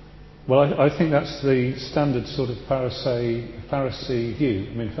 Well, I think that's the standard sort of Pharisee view.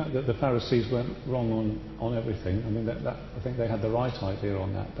 I mean, in fact, that the Pharisees weren't wrong on everything. I mean, I think they had the right idea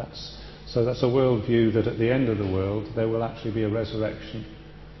on that. That's a worldview that at the end of the world there will actually be a resurrection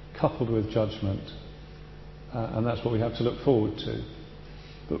coupled with judgment, and that's what we have to look forward to.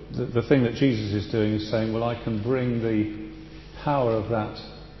 But the thing that Jesus is doing is saying, well, I can bring the power of that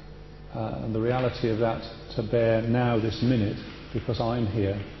and the reality of that to bear now, this minute, because I'm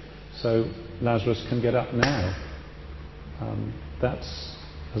here. So Lazarus can get up now. That's,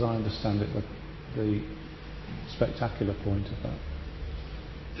 as I understand it, the spectacular point of that.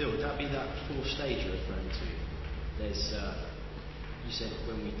 Phil, would that be that fourth stage you're referring to? There's, you said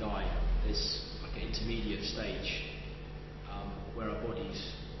when we die, there's like an intermediate stage where our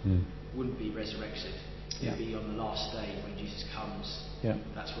bodies wouldn't be resurrected. It would be on the last day when Jesus comes. Yeah.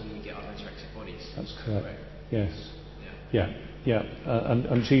 That's when we get our resurrected bodies. That's correct. Correct. Yes. Yeah. Yeah.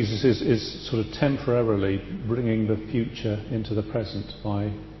 And Jesus is sort of temporarily bringing the future into the present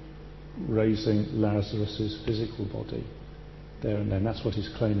by raising Lazarus' physical body there and then. That's what he's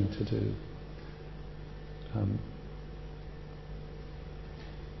claiming to do.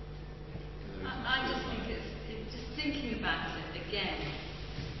 I just think it's just thinking about it again,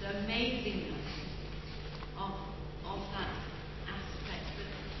 the amazingness of that aspect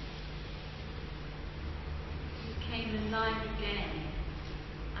that he came alive again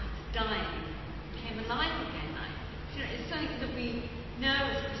after dying. He came alive again. It's something that we know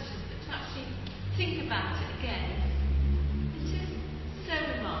as Christians, but to actually think about it again, it is so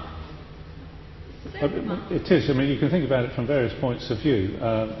remarkable. It is. I mean, you can think about it from various points of view.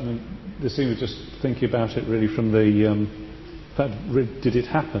 I mean, this thing of just thinking about it really from the fact, did it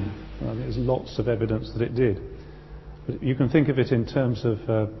happen? I think there's lots of evidence that it did. But you can think of it in terms of,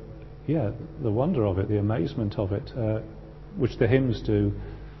 the wonder of it, the amazement of it, which the hymns do.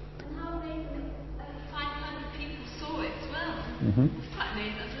 And how amazing that 500 people saw it as well. Mm-hmm. It's quite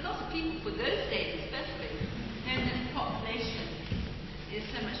amazing. There's a lot of people for those days, especially, knowing that the population is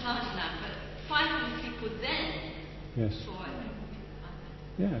so much larger now. But 500 people then Yes. saw it.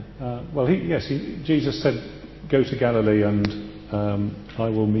 Well, Jesus said, "Go to Galilee, and I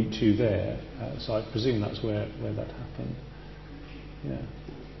will meet you there." So I presume that's where that happened. Yeah.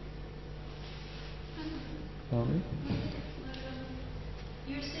 Pardon?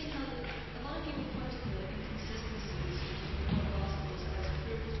 You're saying how a lot of people point to the inconsistencies in the Gospels as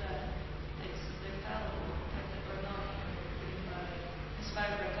proof that they're fallible, or not written by,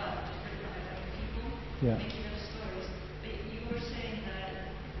 inspired by God, just written by other people, making up stories. But you were saying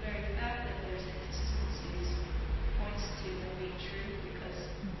that the very fact that there's inconsistencies points to them being true,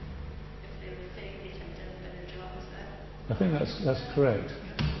 because if they were fake, they tend to have a better job. Is that? I think that's correct.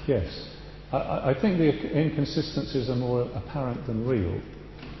 Yes. I think the inconsistencies are more apparent than real.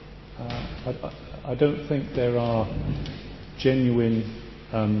 I don't think there are genuine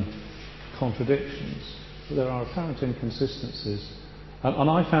contradictions, but there are apparent inconsistencies. And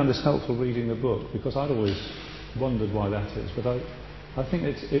I found this helpful reading the book, because I'd always wondered why that is. But I think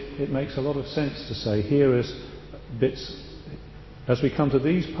it makes a lot of sense to say, here is bits, as we come to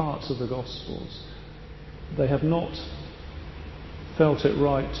these parts of the Gospels, they have not felt it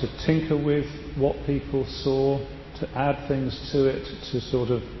right to tinker with what people saw, to add things to it, to sort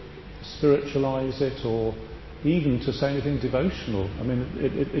of spiritualize it, or even to say anything devotional. I mean,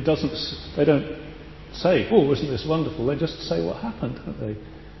 it doesn't. They don't say, "Oh, isn't this wonderful?" They just say what happened, don't they?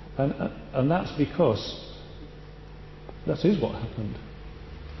 And that's because that is what happened.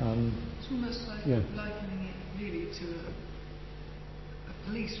 It's almost like likening it really to a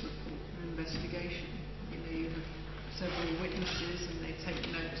police report, an investigation. You have several witnesses, and they take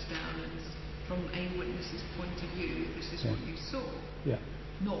notes down, and from a witness's point of view, this is what you saw. Yeah.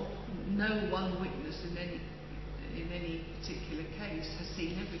 No one witness in any particular case has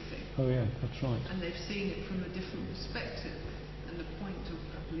seen everything. Oh yeah, that's right. And they've seen it from a different perspective. And the point of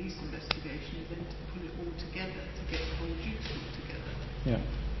a police investigation is then to put it all together, to get the whole jigsaw together. Yeah.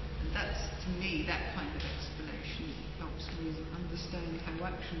 And that's, to me, that kind of explanation helps me understand how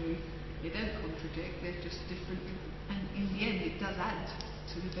actually they don't contradict, they're just different. And in the end, it does add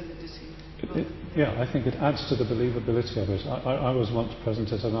to the validity. I think it adds to the believability of it. I was once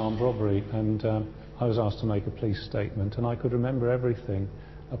present at an armed robbery, and I was asked to make a police statement, and I could remember everything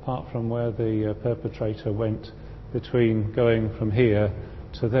apart from where the perpetrator went between going from here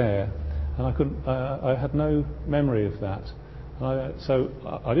to there, and I had no memory of that. So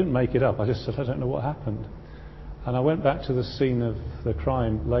I didn't make it up. I just said, I don't know what happened. And I went back to the scene of the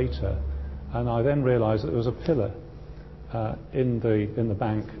crime later, and I then realised that there was a pillar in the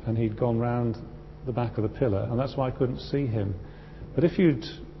bank, and he'd gone round the back of the pillar, and that's why I couldn't see him. But if you'd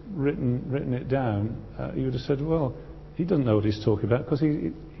written it down, you would have said, well, he doesn't know what he's talking about, because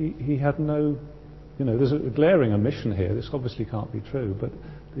he had no, there's a glaring omission here. This obviously can't be true, but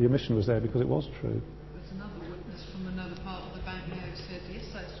the omission was there because it was true. There's another witness from another part of the bank now who said, yes,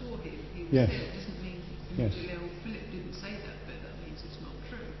 I saw him. He was Yes. there. It doesn't mean immediately, Philip didn't say that, but that means it's not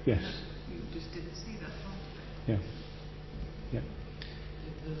true. Yes. You just didn't see that part of it. Yeah. Yeah.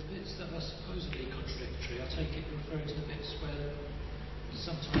 The bits that are supposedly contradictory, I take it referring to the bits where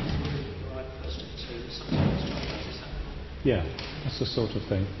sometimes we're the right person to, sometimes not. Is that right? Yeah, that's the sort of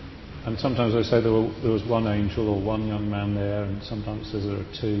thing. And sometimes they say there was one angel or one young man there, and sometimes it says there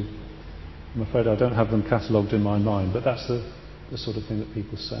are two. I'm afraid I don't have them catalogued in my mind, but that's the sort of thing that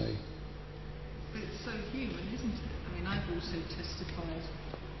people say. But it's so human, isn't it? I mean, I've also testified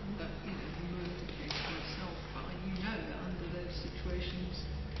that, the murder case myself, but you know that under those situations,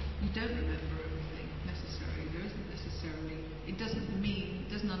 you don't remember everything necessarily. There isn't necessarily, it doesn't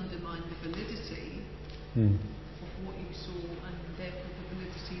undermine the validity of what you saw and therefore the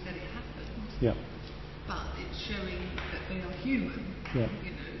validity that it happened. Yeah. But it's showing that they are human. Yeah.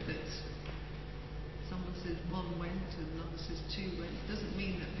 That someone says one went and another says two went. It doesn't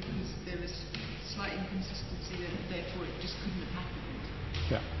mean that because there is slight inconsistency that therefore it just couldn't have happened.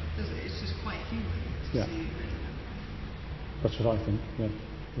 Yeah. Does it? It's just quite human to Yeah. see it. That's what I think. Yeah.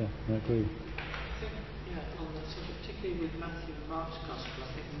 Yeah, I agree. I think, on the sort of, particularly with Matthew and Mark's Gospel,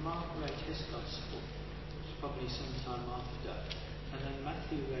 I think Mark wrote his Gospel probably some time after, and then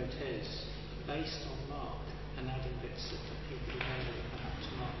Matthew wrote his based on Mark and adding bits that the people who made it perhaps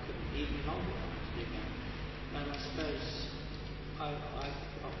Mark couldn't even longer again. And I suppose I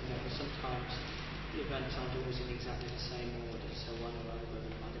often know that sometimes the events aren't always in exactly the same order, so one or other of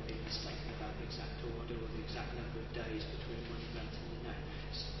them might have been mistaken about the exact order or the exact number of days between one event and the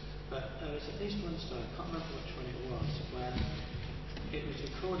next. But there was at least one story, I can't remember which one it was, where it was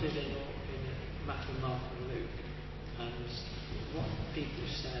recorded in Matthew, Mark and Luke, and what people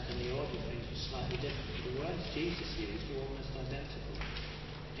said and the order of things was slightly different. The words Jesus used were almost identical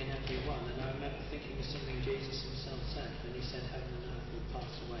in every one. And I remember thinking of something Jesus himself said when he said, "Heaven and earth will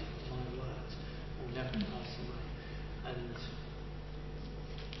pass away, but my words will never pass away." And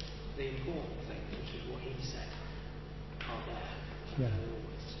the important thing, which is what he said, are there. And Yeah. they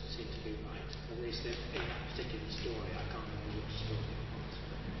always seem to be right. At least in that particular story, I can't remember which story it was.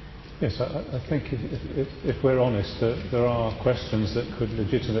 Yes, I think if we're honest, there are questions that could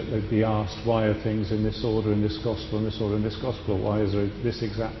legitimately be asked. Why are things in this order in this gospel and this order in this gospel? Why is there this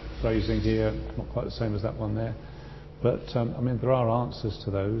exact phrasing here, not quite the same as that one there? But there are answers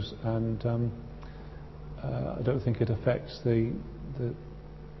to those, and I don't think it affects the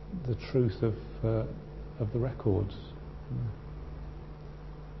truth of the records.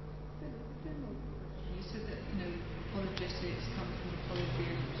 You said that apologetics come from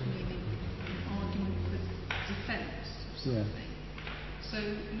apologians, meaning an argument for defence of something. So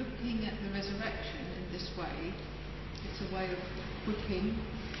looking at the resurrection in this way, it's a way of equipping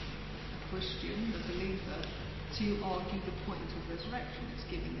a Christian, a believer, to argue the point of resurrection. It's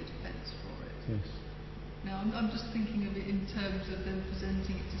giving a defence for it. Yes. Now, I'm just thinking of it in terms of them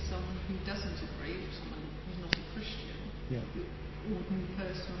presenting it to someone who doesn't agree, or someone who's not a Christian, Yeah. an ordinary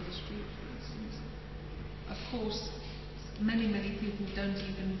person on the street, for instance. Of course, many people don't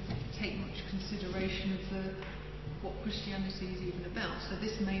even take much consideration of what Christianity is even about, so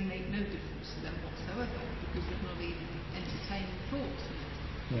this may make no difference to them whatsoever, because they've not even entertained thoughts in it.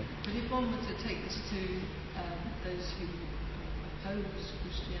 Yeah. But if one were to take this to those who oppose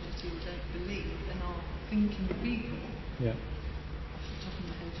Christianity or don't believe and are thinking people, Yeah. off the top of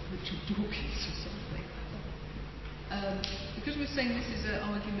my head, Richard Dawkins or something, because we're saying this is an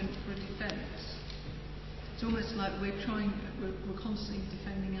argument for defence, it's almost like we're constantly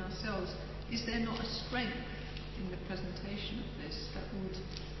defending ourselves. Is there not a strength in the presentation of this that would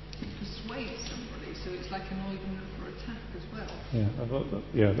persuade somebody? So it's like an argument for attack as well.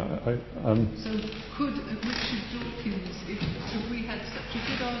 So could Richard Dawkins, if we had such a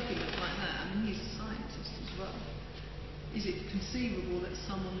good argument like that, and he's a scientist as well, is it conceivable that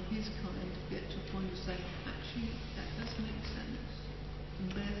someone of his kind would get to a point of saying, actually, that does make sense,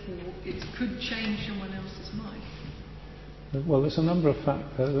 and therefore it could change someone else's mind? Well, there's a number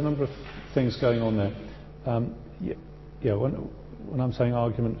of things going on there. When I'm saying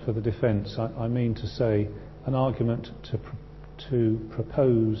argument for the defence, I mean to say an argument to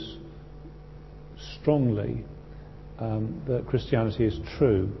propose strongly that Christianity is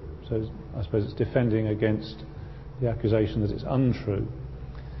true. So I suppose it's defending against the accusation that it's untrue.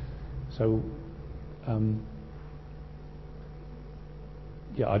 So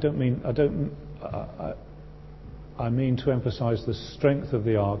I mean to emphasise the strength of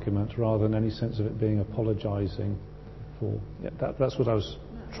the argument rather than any sense of it being apologising for. That's what I was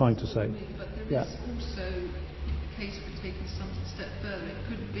trying to say. But there is also a case for taking something a step further. It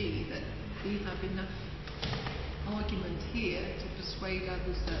could be that we have enough argument here to persuade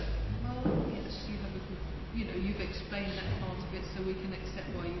others that, well, yes, you've explained that part of it, so we can accept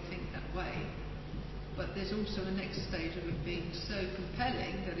why you think that way. But there's also a next stage of it being so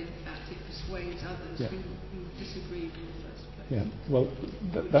compelling that in fact it persuades others who disagreed in the first place. Yeah, well,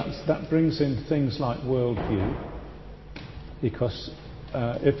 that brings in things like worldview, because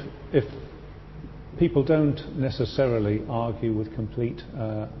if people don't necessarily argue with complete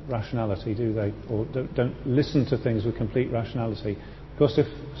rationality, do they? Or don't listen to things with complete rationality. Because if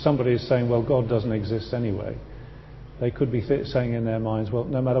somebody is saying, well, God doesn't exist anyway, they could be saying in their minds, well,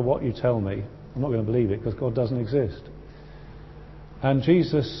 no matter what you tell me, I'm not going to believe it because God doesn't exist. And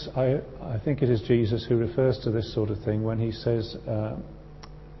Jesus, I think it is Jesus who refers to this sort of thing when he says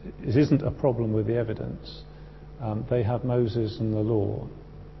it isn't a problem with the evidence. They have Moses and the law.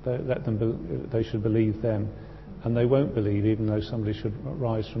 They should believe them, and they won't believe even though somebody should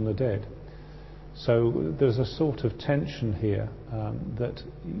rise from the dead. So there's a sort of tension here that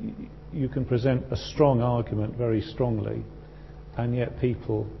you can present a strong argument very strongly, and yet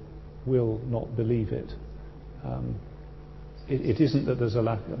people will not believe it. It isn't that there's a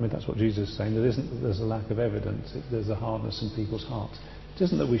lack. That's what Jesus is saying. It isn't that there's a lack of evidence. There's a hardness in people's hearts. It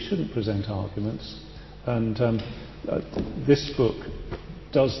isn't that we shouldn't present arguments, and this book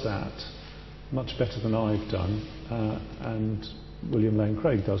does that much better than I've done, and William Lane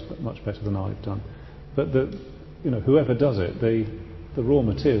Craig does much better than I've done. But whoever does it, the raw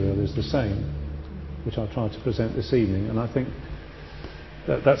material is the same, which I've tried to present this evening, and I think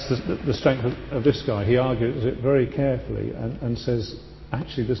that's the strength of this guy. He argues it very carefully and says,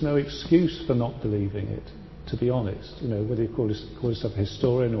 actually, there's no excuse for not believing it, to be honest. Whether you call yourself a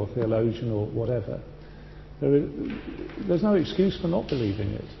historian or theologian or whatever, there's no excuse for not believing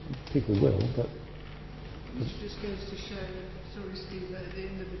it. People will, but... Which just goes to show sorry Steve, but at the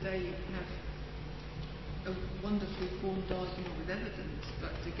end of the day you can have a wonderfully formed argument with evidence,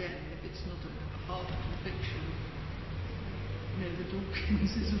 but again, if it's not a hard conviction, the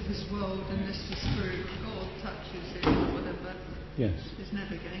Dawkinses of this world, unless the Spirit of God touches it or whatever, Yes. there's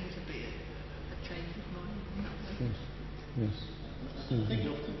never going to be a change of mind. Yes. Yes. I think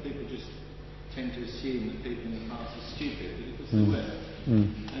often people just tend to assume that people in the past are stupid, because they were.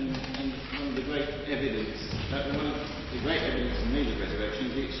 And one of the great evidence, one of the great evidence in me of the resurrection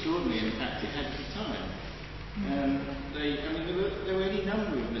is the extraordinary impact it had at the time. There were any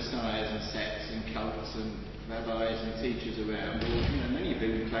number of messiahs and sects and cults and rabbis and teachers around, or many of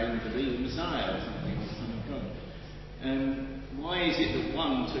whom claimed to be the Messiah or something, or the Son of God. Why is it that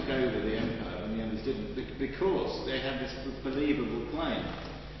one took over the empire and the others didn't? Because they had this believable claim,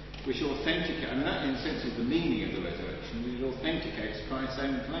 which authenticates, and that in a sense is the meaning of the resurrection, it authenticates Christ's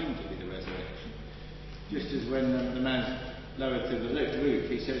own claim to be the resurrection. Just as when the man's lowered to the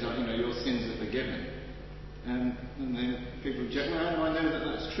roof, he says, your sins are forgiven. And then people object, well, how do I know that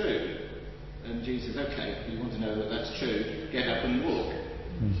that's true? And Jesus says, okay, if you want to know that that's true, get up and walk.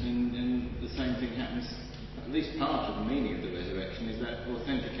 And the same thing happens, at least part of the meaning of the resurrection is that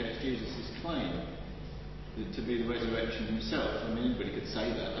authenticates Jesus' claim to be the resurrection himself. Anybody could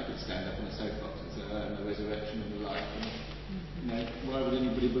say that. I could stand up on a soapbox and say, I am the resurrection of the life. Why would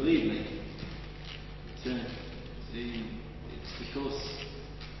anybody believe me? It's because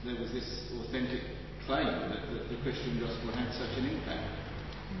there was this authentic claim that the Christian gospel had such an impact.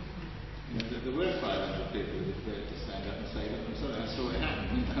 There were 500 people who were prepared to stand up and say, look, I'm sorry, I saw it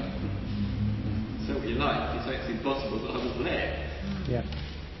happen. So what you like, it's actually impossible that I was there.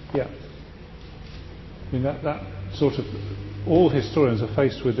 Yeah. That sort of, all historians are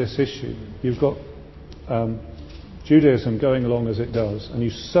faced with this issue. You've got Judaism going along as it does, and you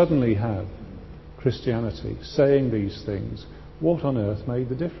suddenly have Christianity saying these things. What on earth made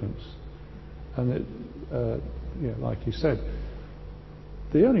the difference? And like you said,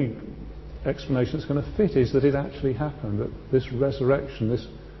 the only explanation that's going to fit is that it actually happened, that this resurrection, this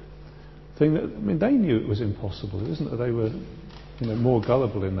thing that, they knew it was impossible. It isn't that they were more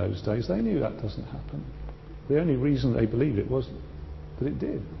gullible in those days. They knew that doesn't happen. The only reason they believed it was that it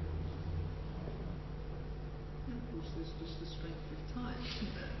did. Of course, there's just the strength of time,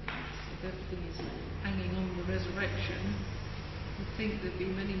 isn't there? If everything is hanging on the resurrection, you'd think there'd be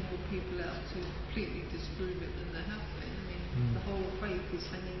many more people out to completely disprove it than there have been. The whole faith is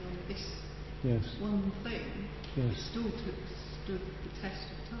hanging on this one thing. It still stood the test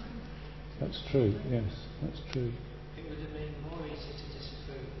of time. That's true, yes, that's true. It would have been more easy to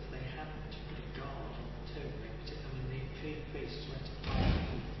disprove if they hadn't put a guard on the tomb. The chief priests went to Pilate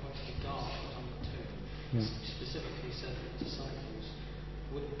and wanted a guard put on the tomb. Specifically said that the disciples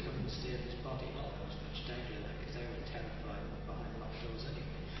wouldn't come and steal his body. Not that there was much danger there because they were terrified and behind locked doors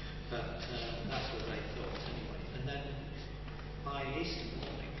anyway. But that's what they thought anyway. And then by Easter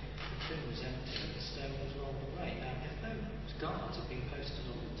morning, the tomb was empty and the stone was rolled away. Now, if those guards had been posted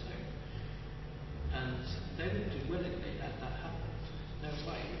on the tomb, and they wouldn't have willingly let that happen. No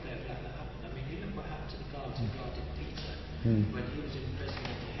way would they have let that happen. You look what happened to the guards who guarded Peter when he was in prison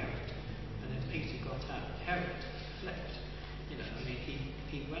with Herod. And then Peter got out. Herod flipped.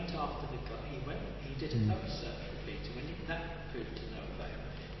 He went after the guard. He did a thorough search for Peter. When that proved to no avail,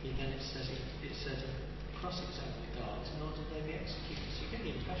 it said cross-examine the guards in order they be executed. So you get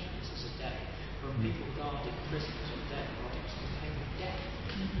the impression this is a day when people guarded prisoners or dead bodies on pain of death.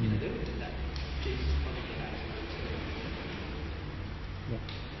 They wouldn't have let Jesus probably get out of the tomb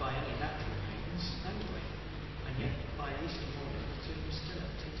by any natural means, no way. And yet by Easter morning the tomb was still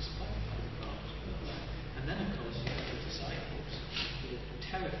empty despite the guards were there. And then of course you have the disciples who were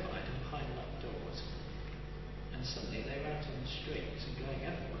terrified and behind locked doors, and suddenly they were out on the streets and going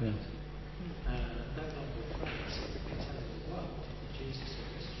everywhere. No longer afraid, so they were telling the world that Jesus had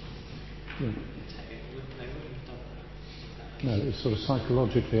risen. They wouldn't have done that. No, it's sort of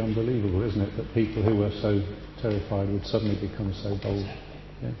psychologically unbelievable, isn't it, that people who were so terrified would suddenly become so bold.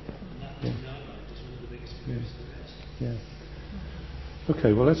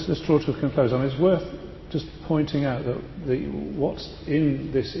 Okay, well let's draw to a conclusion. It's worth just pointing out that what's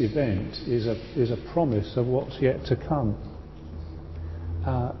in this event is a promise of what's yet to come.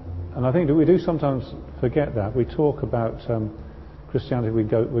 And I think that we do sometimes forget that. We talk about Christianity, we're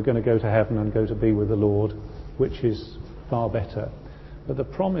going to go to heaven and go to be with the Lord, which is far better. But the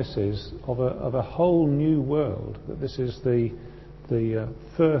promise is of a whole new world, that this is the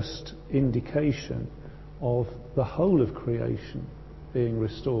first indication of the whole of creation being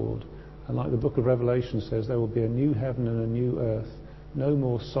restored. And like the book of Revelation says, there will be a new heaven and a new earth, no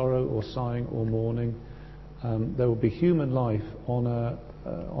more sorrow or sighing or mourning. there will be human life on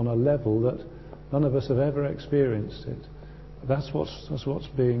a level that none of us have ever experienced it. That's what's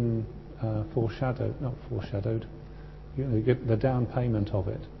being foreshadowed. You get the down payment of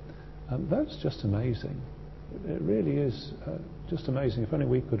it. That's just amazing. It really is just amazing. If only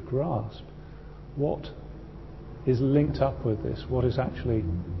we could grasp what is linked up with this, what is actually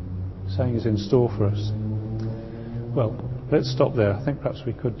saying is in store for us. Well, let's stop there. I think perhaps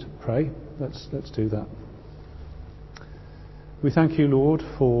we could pray. Let's do that. We thank you, Lord,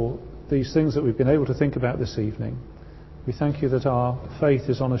 for these things that we've been able to think about this evening. We thank you that our faith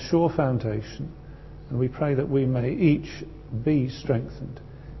is on a sure foundation, and we pray that we may each be strengthened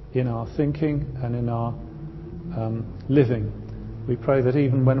in our thinking and in our living. We pray that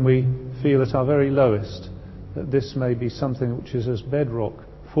even when we feel at our very lowest, that this may be something which is as bedrock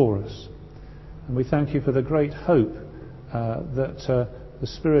for us. And we thank you for the great hope that the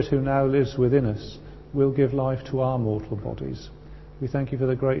Spirit who now lives within us will give life to our mortal bodies. We thank you for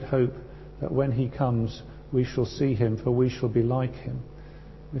the great hope that when he comes we shall see him, for we shall be like him.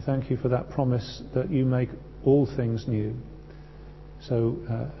 We thank you for that promise that you make all things new. So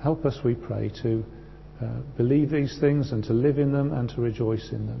help us, we pray, to believe these things and to live in them and to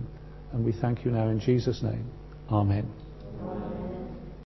rejoice in them. And we thank you now in Jesus' name. Amen.